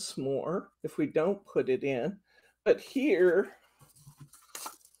pearlescence more if we don't put it in. But here,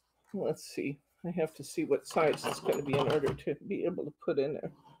 let's see, I have to see what size it's going to be in order to be able to put in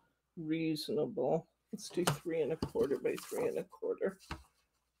a reasonable, let's do 3 1/4 by 3 1/4.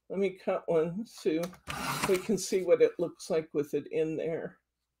 Let me cut one so we can see what it looks like with it in there.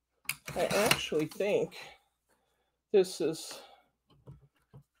 I actually think this is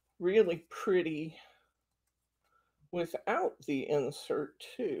really pretty without the insert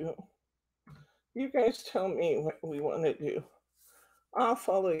too. You guys tell me what we want to do. I'll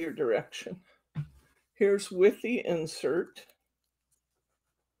follow your direction. Here's with the insert.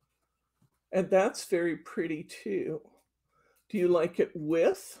 And that's very pretty too. Do you like it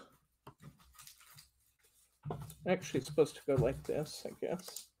with? Actually, it's supposed to go like this, I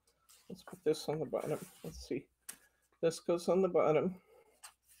guess. Let's put this on the bottom. Let's see. This goes on the bottom.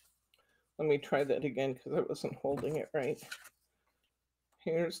 Let me try that again because I wasn't holding it right.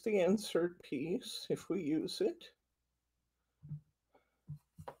 Here's the insert piece if we use it.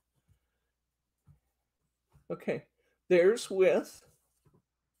 Okay, there's with.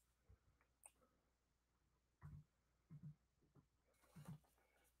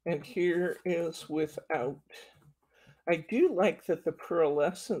 And here is without. I do like that the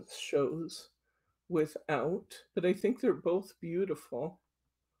pearlescence shows without, but I think they're both beautiful.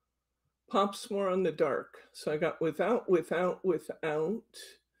 Pops more on the dark. So I got without, without, without,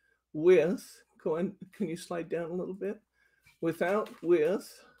 with. Go on, can you slide down a little bit? Without, with.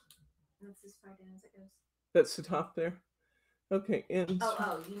 That's as far down as it goes. That's the top there. Okay, and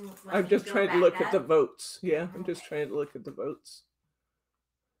I'm just trying to look at the votes. Yeah, I'm just trying to look at the votes.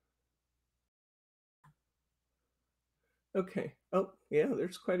 Okay. Oh, yeah,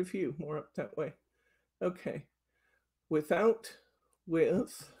 there's quite a few more up that way. Okay. Without,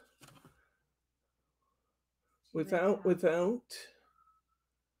 with, without, without.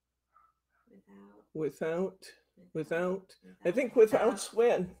 I think without's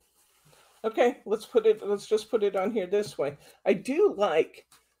win. Okay, let's just put it on here this way. I do like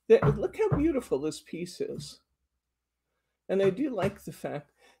that. Look how beautiful this piece is. And I do like the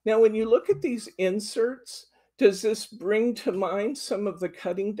fact. Now, when you look at these inserts, does this bring to mind some of the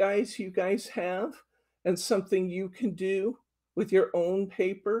cutting dies you guys have and something you can do with your own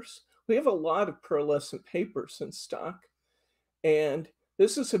papers? We have a lot of pearlescent papers in stock. And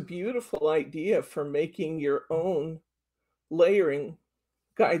this is a beautiful idea for making your own layering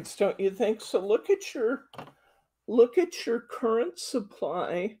guides, don't you think? So look at your current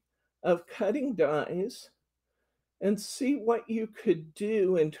supply of cutting dies and see what you could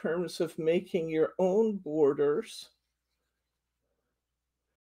do in terms of making your own borders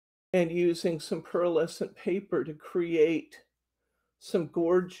and using some pearlescent paper to create some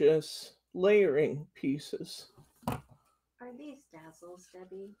gorgeous layering pieces. Are these dazzles,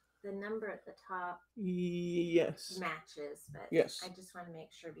 Debbie? The number at the top Yes. matches, but yes. I just want to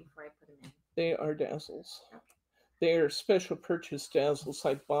make sure before I put them in. They are dazzles. Okay. They are special purchase dazzles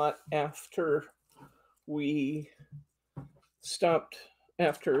I bought after we stopped,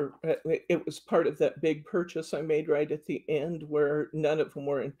 after it was part of that big purchase I made right at the end where none of them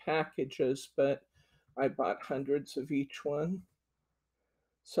were in packages, but I bought hundreds of each one.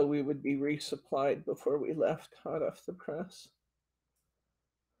 So we would be resupplied before we left hot off the press.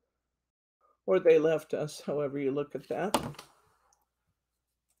 Or they left us, however you look at that.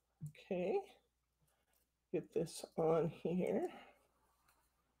 Okay, get this on here.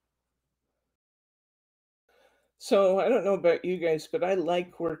 So I don't know about you guys, but I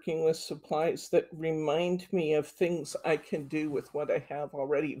like working with supplies that remind me of things I can do with what I have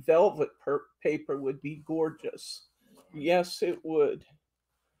already. Velvet paper would be gorgeous. Yes, it would.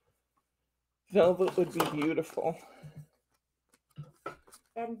 Velvet would be beautiful.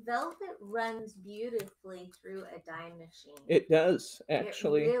 And velvet runs beautifully through a dye machine. It does,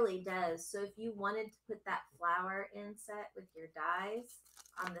 actually. It really does. So if you wanted to put that flower inset with your dyes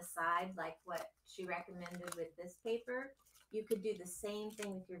on the side, like what she recommended with this paper, you could do the same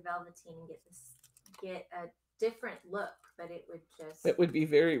thing with your velveteen and get a different look, but it would just... It would be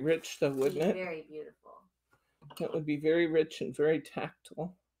very rich though, wouldn't it? Very beautiful. It would be very rich and very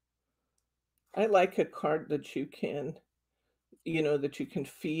tactile. I like a card that you can you know, that you can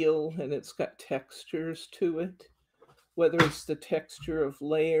feel, and it's got textures to it, whether it's the texture of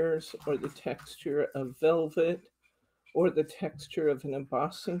layers or the texture of velvet or the texture of an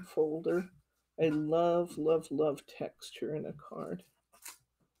embossing folder. I love, love, love texture in a card.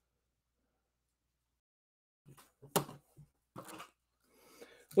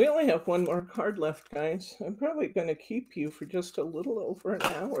 We only have one more card left, guys. I'm probably going to keep you for just a little over an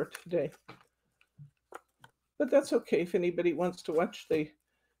hour today. But that's okay if anybody wants to watch the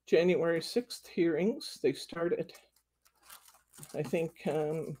January 6th hearings. They started, I think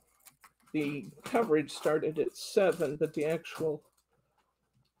the coverage started at 7, but the actual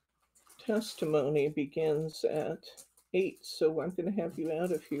testimony begins at 8. So I'm going to have you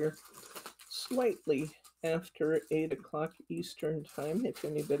out of here slightly after 8 o'clock Eastern time if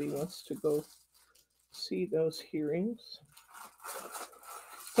anybody wants to go see those hearings.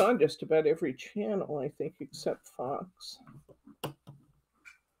 It's on just about every channel, I think, except Fox.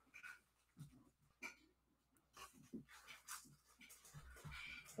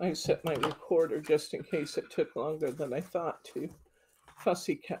 I set my recorder just in case it took longer than I thought to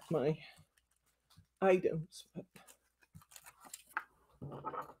fussy cut my items.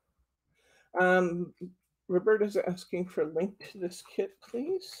 Roberta's asking for a link to this kit,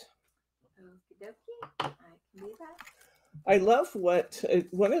 please. Okie dokie, I can do that. I love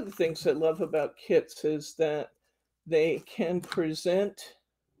one of the things I love about kits is that they can present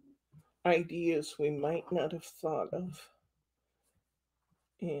ideas we might not have thought of.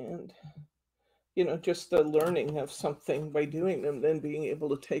 And, you know, just the learning of something by doing them, then being able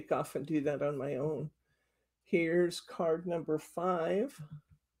to take off and do that on my own. Here's card number 5.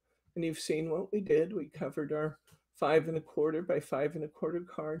 And you've seen what we did. We covered our 5 1/4 by 5 1/4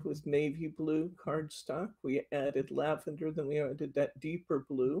 card with navy blue cardstock. We added lavender, then we added that deeper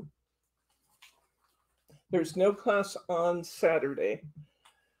blue. There's no class on Saturday.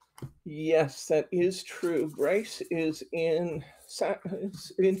 Yes, that is true. Bryce is in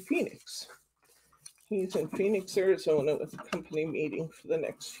Phoenix. He's in Phoenix, Arizona with a company meeting for the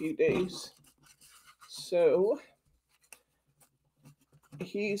next few days. So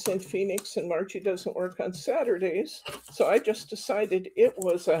he's in Phoenix and Margie doesn't work on Saturdays. So I just decided it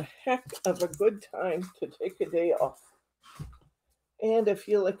was a heck of a good time to take a day off. And I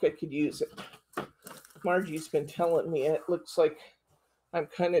feel like I could use it. Margie's been telling me it looks like I'm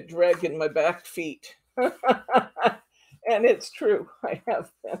kind of dragging my back feet. And it's true. I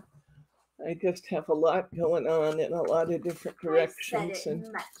have been. I just have a lot going on in a lot of different directions. And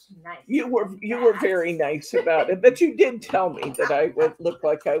you were very nice about it, but you did tell me that I would look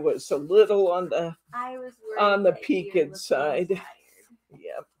like I was a little on the peaked side.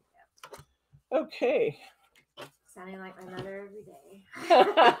 Yep. Okay. Sounding like my mother every day.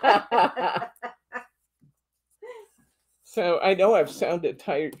 So I know I've sounded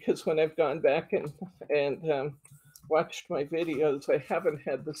tired because when I've gone back and watched my videos, I haven't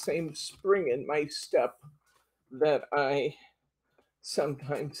had the same spring in my step that I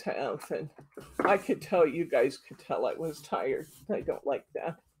sometimes have. And I could tell you guys could tell I was tired. I don't like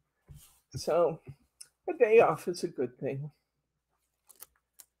that. So a day off is a good thing.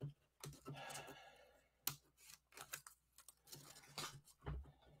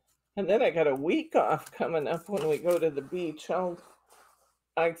 And then I got a week off coming up when we go to the beach.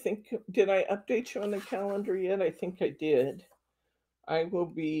 I think, did I update you on the calendar yet? I think I did. I will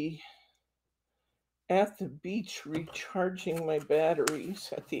be at the beach recharging my batteries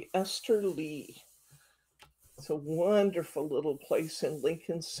at the Esther Lee. It's a wonderful little place in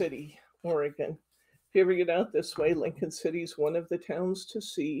Lincoln City, Oregon. If you ever get out this way, Lincoln City is one of the towns to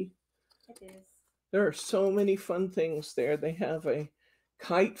see. It is. There are so many fun things there. They have a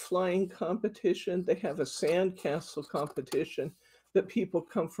kite flying competition. They have a sandcastle competition that people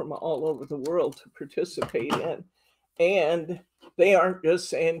come from all over the world to participate in. And they aren't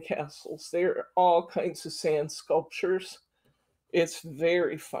just sandcastles. They're all kinds of sand sculptures. It's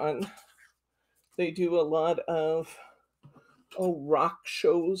very fun. They do a lot of rock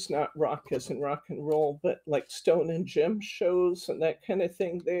shows, not rock as in rock and roll, but like stone and gem shows and that kind of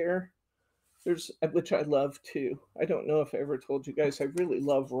thing there. Which I love too. I don't know if I ever told you guys, I really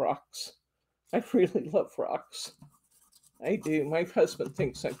love rocks. I really love rocks. I do. My husband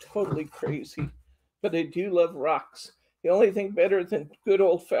thinks I'm totally crazy, but I do love rocks. The only thing better than good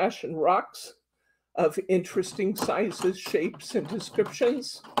old-fashioned rocks of interesting sizes, shapes, and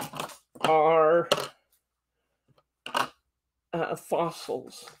descriptions are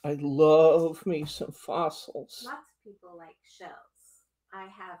fossils. I love me some fossils. Lots of people like shells. I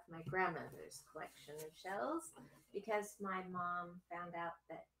have my grandmother's collection of shells because my mom found out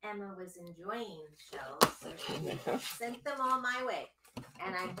that Emma was enjoying shells, so she sent them all my way.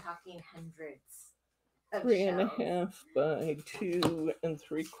 And I'm talking hundreds of 3.5 shells. by 2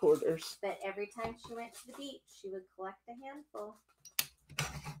 3/4. But every time she went to the beach, she would collect a handful.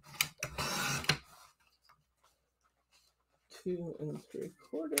 2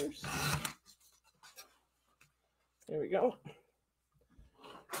 3/4. There we go.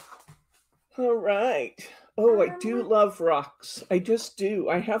 All right. Oh, I do love rocks. I just do.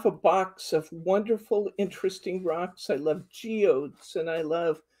 I have a box of wonderful, interesting rocks. I love geodes, and I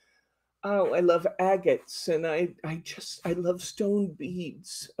love agates, and I love stone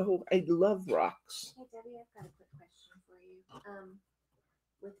beads. Oh, I love rocks. Hey Debbie, I've got a quick question for you.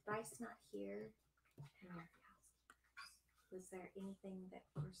 With Bryce not here and our housekeepers, was there anything that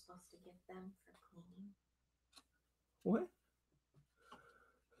we're supposed to give them for cleaning? What?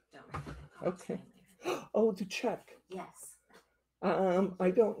 Don't. Okay. Oh, the check. Yes.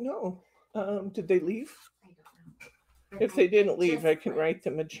 I don't know. Did they leave? I don't know. But If they didn't leave, just I can like- write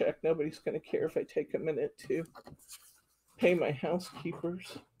them a check. Nobody's going to care if I take a minute to pay my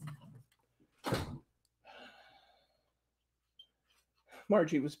housekeepers.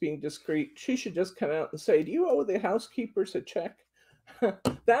 Margie was being discreet. She should just come out and say, "Do you owe the housekeepers a check?"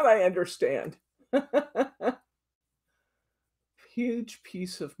 That I understand. Huge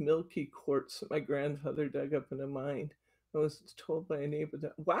piece of milky quartz that my grandfather dug up in a mine. I was told by a neighbor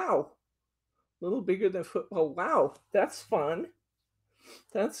that, wow, a little bigger than football. Wow, that's fun.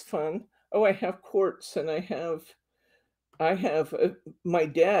 That's fun. Oh, I have quartz, and I have my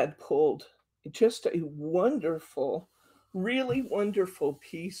dad pulled just a wonderful, really wonderful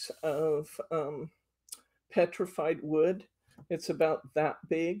piece of petrified wood. It's about that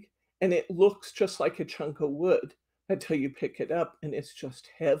big, and it looks just like a chunk of wood until you pick it up, and it's just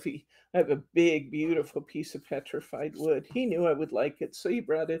heavy. I have a big, beautiful piece of petrified wood. He knew I would like it, so he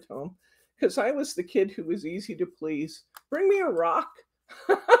brought it home. Because I was the kid who was easy to please. Bring me a rock.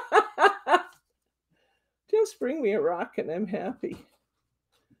 Just bring me a rock and I'm happy.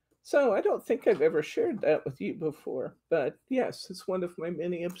 So I don't think I've ever shared that with you before, but yes, it's one of my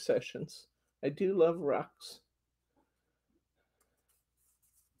many obsessions. I do love rocks.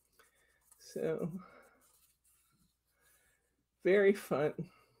 So, very fun.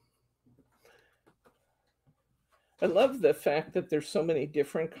 I love the fact that there's so many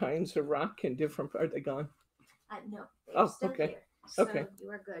different kinds of rock and different. Are they gone? No. Oh, Still okay. Here, so Okay. You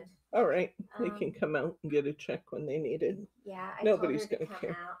are good. All right. They can come out and get a check when they need it. Yeah. Nobody's going to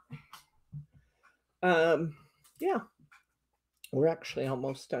care. Out. Yeah. We're actually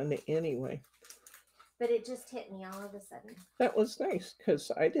almost done anyway. But it just hit me all of a sudden. That was nice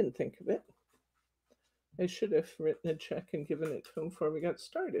because I didn't think of it. I should have written a check and given it to him before we got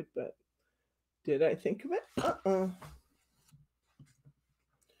started, but did I think of it?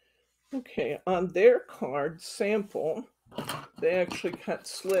 Okay, on their card sample, they actually cut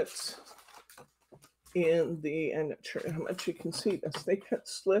slits in the, I'm not sure how much you can see this, they cut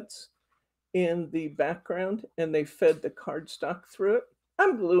slits in the background and they fed the cardstock through it.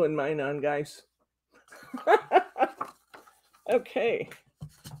 I'm gluing mine on, guys. Okay,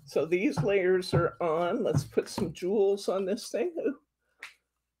 so these layers are on. Let's put some jewels on this thing. Ooh,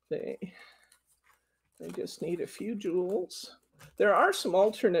 they just need a few jewels. There are some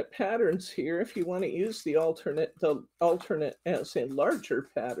alternate patterns here if you want to use the alternate as in larger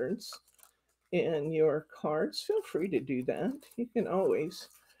patterns in your cards. Feel free to do that. You can always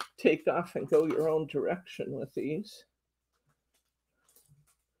take off and go your own direction with these.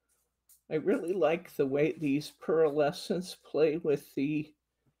 I really like the way these pearlescents play with the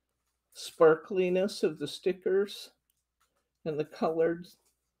sparkliness of the stickers and the colored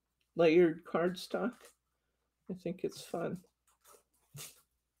layered cardstock. I think it's fun.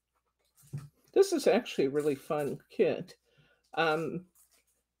 This is actually a really fun kit. And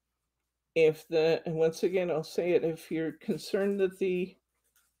once again, I'll say it, if you're concerned that the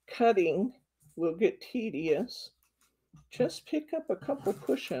cutting will get tedious, just pick up a couple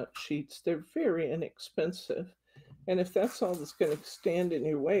push-out sheets. They're very inexpensive. And if that's all that's going to stand in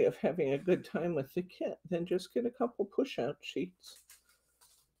your way of having a good time with the kit, then just get a couple push-out sheets,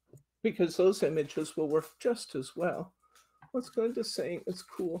 because those images will work just as well. What's going to say it's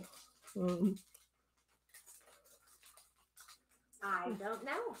cool. I don't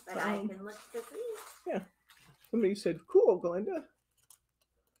know, but I can look to see. Yeah. Somebody said, cool, Glenda.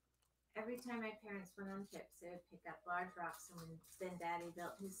 Every time my parents went on trips, they would pick up large rocks, and when Daddy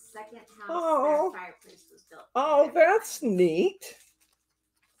built his second house, Oh. their fireplace was built. Oh, that's neat.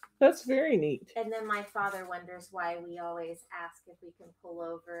 That's very neat. And then my father wonders why we always ask if we can pull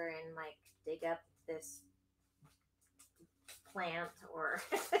over and like dig up this plant or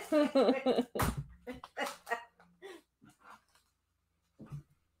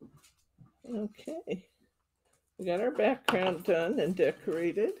Okay. We got our background done and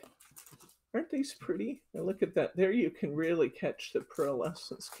decorated. Aren't these pretty? Now look at that. There you can really catch the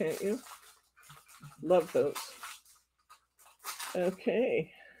pearlescence, can't you? Love those.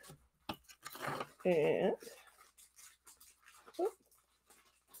 Okay. And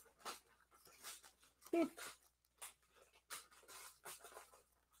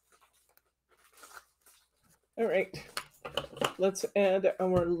all right. Let's add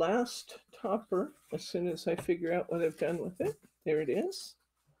our last topper as soon as I figure out what I've done with it. There it is.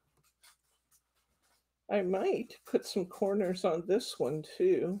 I might put some corners on this one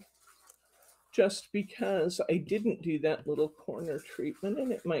too, just because I didn't do that little corner treatment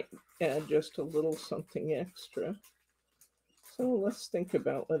and it might add just a little something extra. So let's think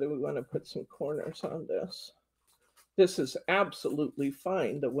about whether we want to put some corners on this. This is absolutely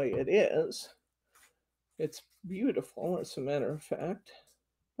fine the way it is. It's beautiful, as a matter of fact,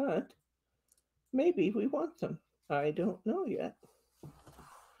 but maybe we want them. I don't know yet.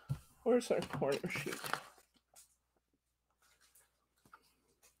 Where's our corner sheet?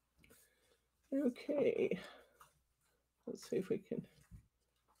 Okay, let's see if we can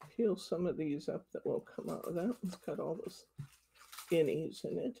peel some of these up that will come out of that. It's got all those innies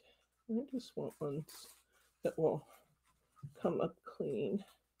in it. I just want ones that will come up clean.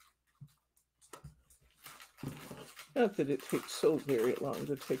 Not that it takes so very long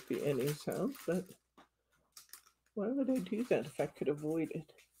to take the innies out, but why would I do that if I could avoid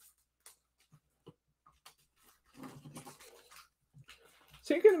it?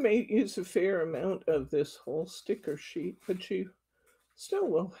 So you're going to use a fair amount of this whole sticker sheet, but you still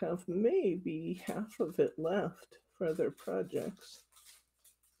will have maybe half of it left for other projects.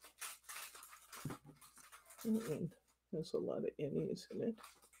 There's a lot of innies in it.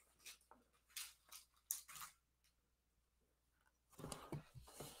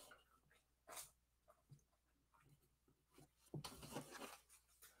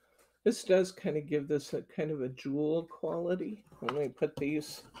 This does kind of give this a kind of a jewel quality when we put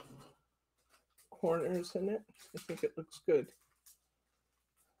these corners in it. I think it looks good.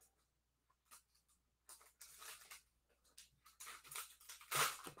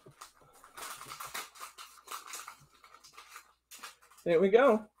 There we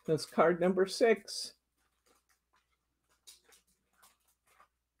go. That's card number 6.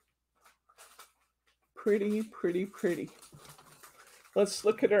 Pretty, pretty, pretty. Let's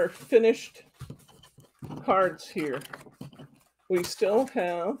look at our finished cards here. We still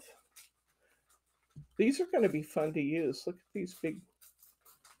have, these are going to be fun to use. Look at these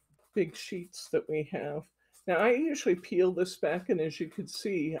big sheets that we have. Now I usually peel this back, and as you can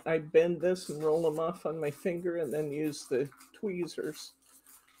see, I bend this and roll them off on my finger and then use the tweezers.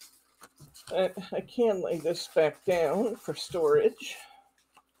 I can lay this back down for storage.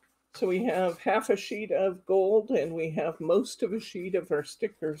 So we have half a sheet of gold and we have most of a sheet of our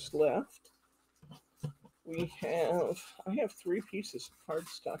stickers left. I have 3 pieces of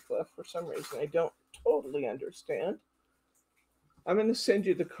cardstock left for some reason. I don't totally understand. I'm going to send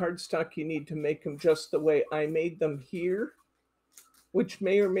you the cardstock you need to make them just the way I made them here, which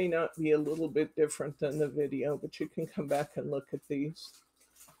may or may not be a little bit different than the video, but you can come back and look at these.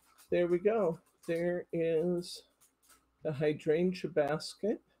 There we go. There is the hydrangea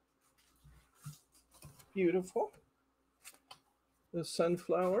basket. Beautiful. The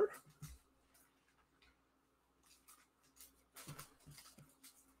sunflower.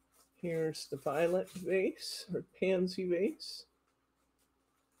 Here's the violet vase or pansy vase.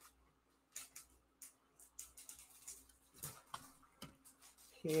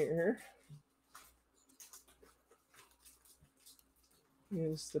 Here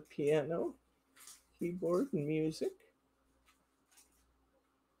is the piano, keyboard, and music.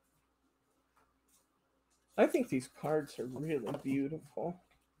 I think these cards are really beautiful.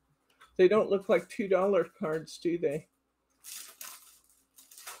 They don't look like $2 cards, do they?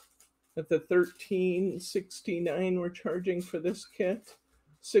 At the $13.69 we're charging for this kit,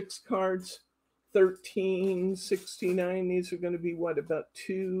 6 cards, $13.69. These are going to be what, about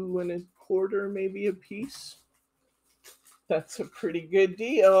 $2.25 maybe a piece? That's a pretty good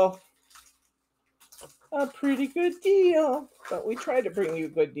deal. A pretty good deal. But we try to bring you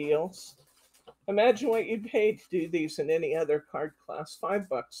good deals. Imagine what you'd pay to do these in any other card class. $5,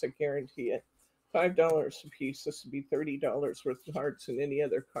 I guarantee it. $5 a piece. This would be $30 worth of cards in any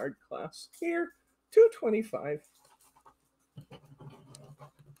other card class. Here, $2.25.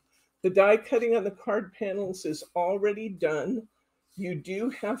 The die cutting on the card panels is already done. You do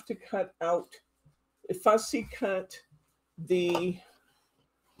have to cut out, fussy cut the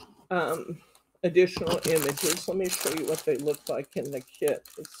additional images. Let me show you what they look like in the kit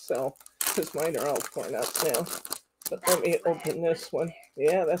itself, because mine are all torn up now. But let me open this one.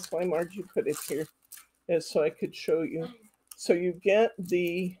 Yeah, that's why Margie put it here, is so I could show you. So you get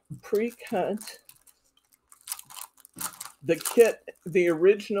the pre-cut. The kit, the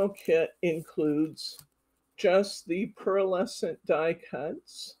original kit includes just the pearlescent die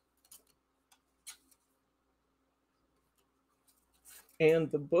cuts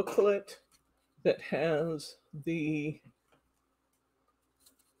and the booklet that has the,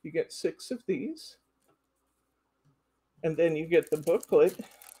 you get 6 of these, and then you get the booklet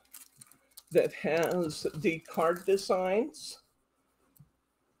that has the card designs.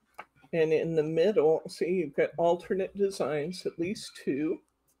 And in the middle, see, you've got alternate designs, at least 2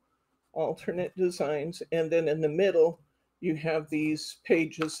 alternate designs. And then in the middle, you have these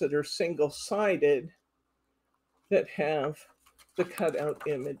pages that are single-sided that have the cutout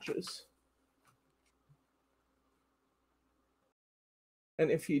images.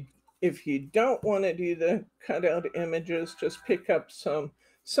 And if you don't want to do the cutout images, just pick up some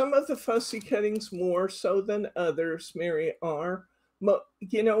of the fussy cuttings more so than others, Mary R.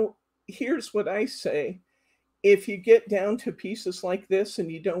 You know, here's what I say. If you get down to pieces like this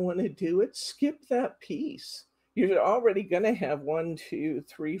and you don't want to do it, skip that piece. You're already going to have 1, 2,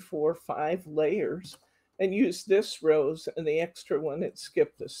 3, 4, 5 layers, and use this rose and the extra one and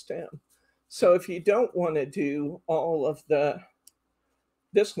skip the stem. So if you don't want to do all of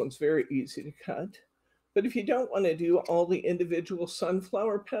this one's very easy to cut, but if you don't want to do all the individual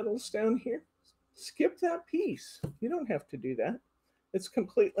sunflower petals down here, skip that piece. You don't have to do that. It's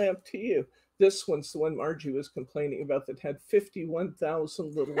completely up to you. This one's the one Margie was complaining about that had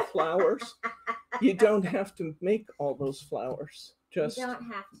 51,000 little flowers. You don't have to make all those flowers. You don't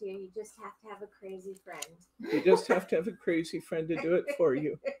have to. You just have to have a crazy friend. You just have to have a crazy friend to do it for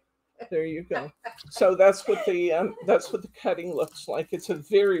you. There you go. So that's what the cutting looks like. It's a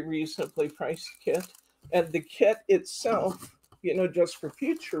very reasonably priced kit, and the kit itself, you know, just for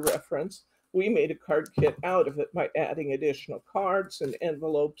future reference, we made a card kit out of it by adding additional cards and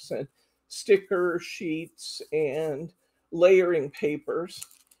envelopes and sticker sheets and layering papers.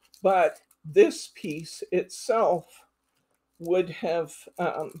 But this piece itself would have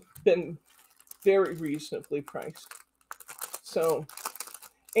been very reasonably priced. So,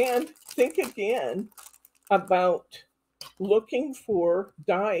 and think again about looking for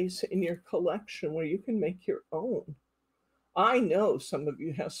dies in your collection where you can make your own. I know some of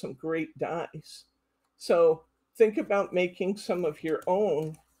you have some great dies. So think about making some of your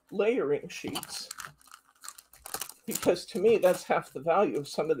own layering sheets. Because to me, that's half the value of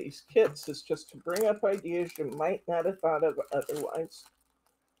some of these kits, is just to bring up ideas you might not have thought of otherwise.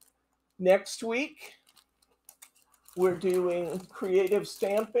 Next week, we're doing creative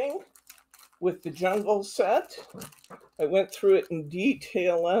stamping with the jungle set. I went through it in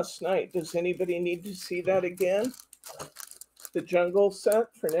detail last night. Does anybody need to see that again? The jungle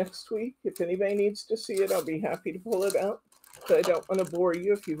set for next week. If anybody needs to see it, I'll be happy to pull it out. But I don't want to bore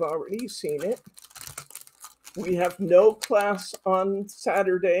you if you've already seen it. We have no class on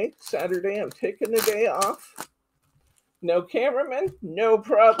Saturday. I'm taking the day off. No cameraman, no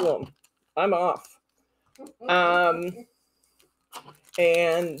problem. I'm off.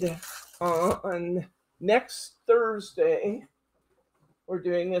 And on next Thursday, we're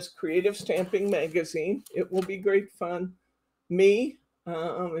doing this creative stamping magazine. It will be great fun. Me, I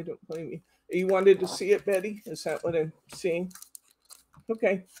don't blame you. You wanted to see it, Betty? Is that what I'm seeing?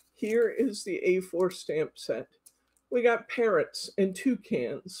 Okay, here is the A4 stamp set. We got parrots and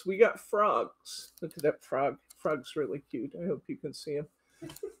toucans. We got frogs. Look at that frog. Frog's really cute. I hope you can see him.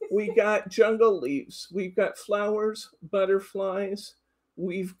 We got jungle leaves. We've got flowers, butterflies.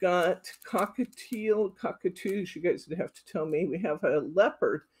 We've got cockatoos. You guys would have to tell me. We have a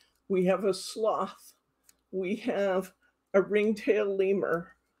leopard. We have a sloth. We have a ringtail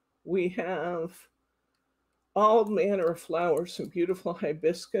lemur. We have all manner of flowers, some beautiful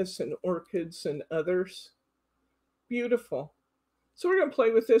hibiscus and orchids and others. Beautiful. So we're going to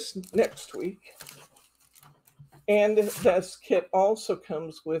play with this next week. And this kit also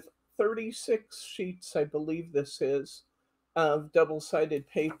comes with 36 sheets, I believe this is, of double-sided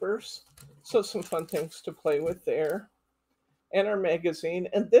papers. So some fun things to play with there. And our magazine.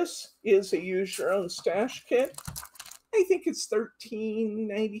 And this is a use your own stash kit. I think it's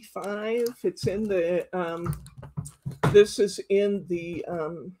 $13.95. It's in the, this is in the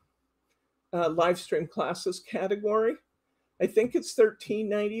live stream classes category. I think it's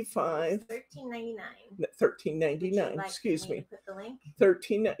 $13.95. $13.99. $13.99. Excuse me. Put the link.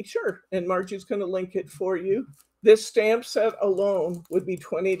 Sure. And Margie's going to link it for you. This stamp set alone would be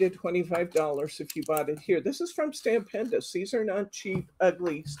 $20 to $25 if you bought it here. This is from Stampendous. These are not cheap,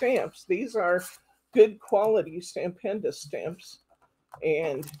 ugly stamps. These are good quality Stampendous stamps.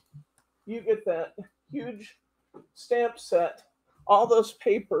 And you get that huge stamp set, all those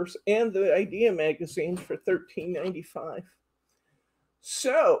papers, and the idea magazine for $13.95.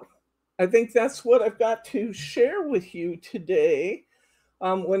 So I think that's what I've got to share with you today.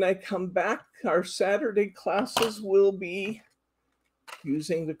 When I come back, our Saturday classes will be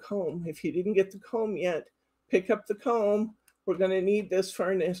using the comb. If you didn't get the comb yet, pick up the comb. We're going to need this for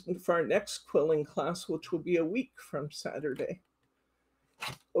our next quilling class, which will be a week from Saturday.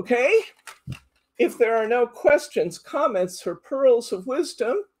 Okay? If there are no questions, comments, or pearls of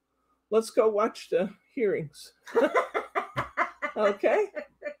wisdom, let's go watch the hearings. Okay?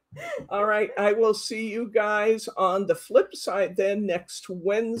 All right, I will see you guys on the flip side then next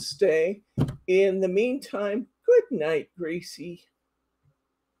Wednesday. In the meantime, good night, Gracie.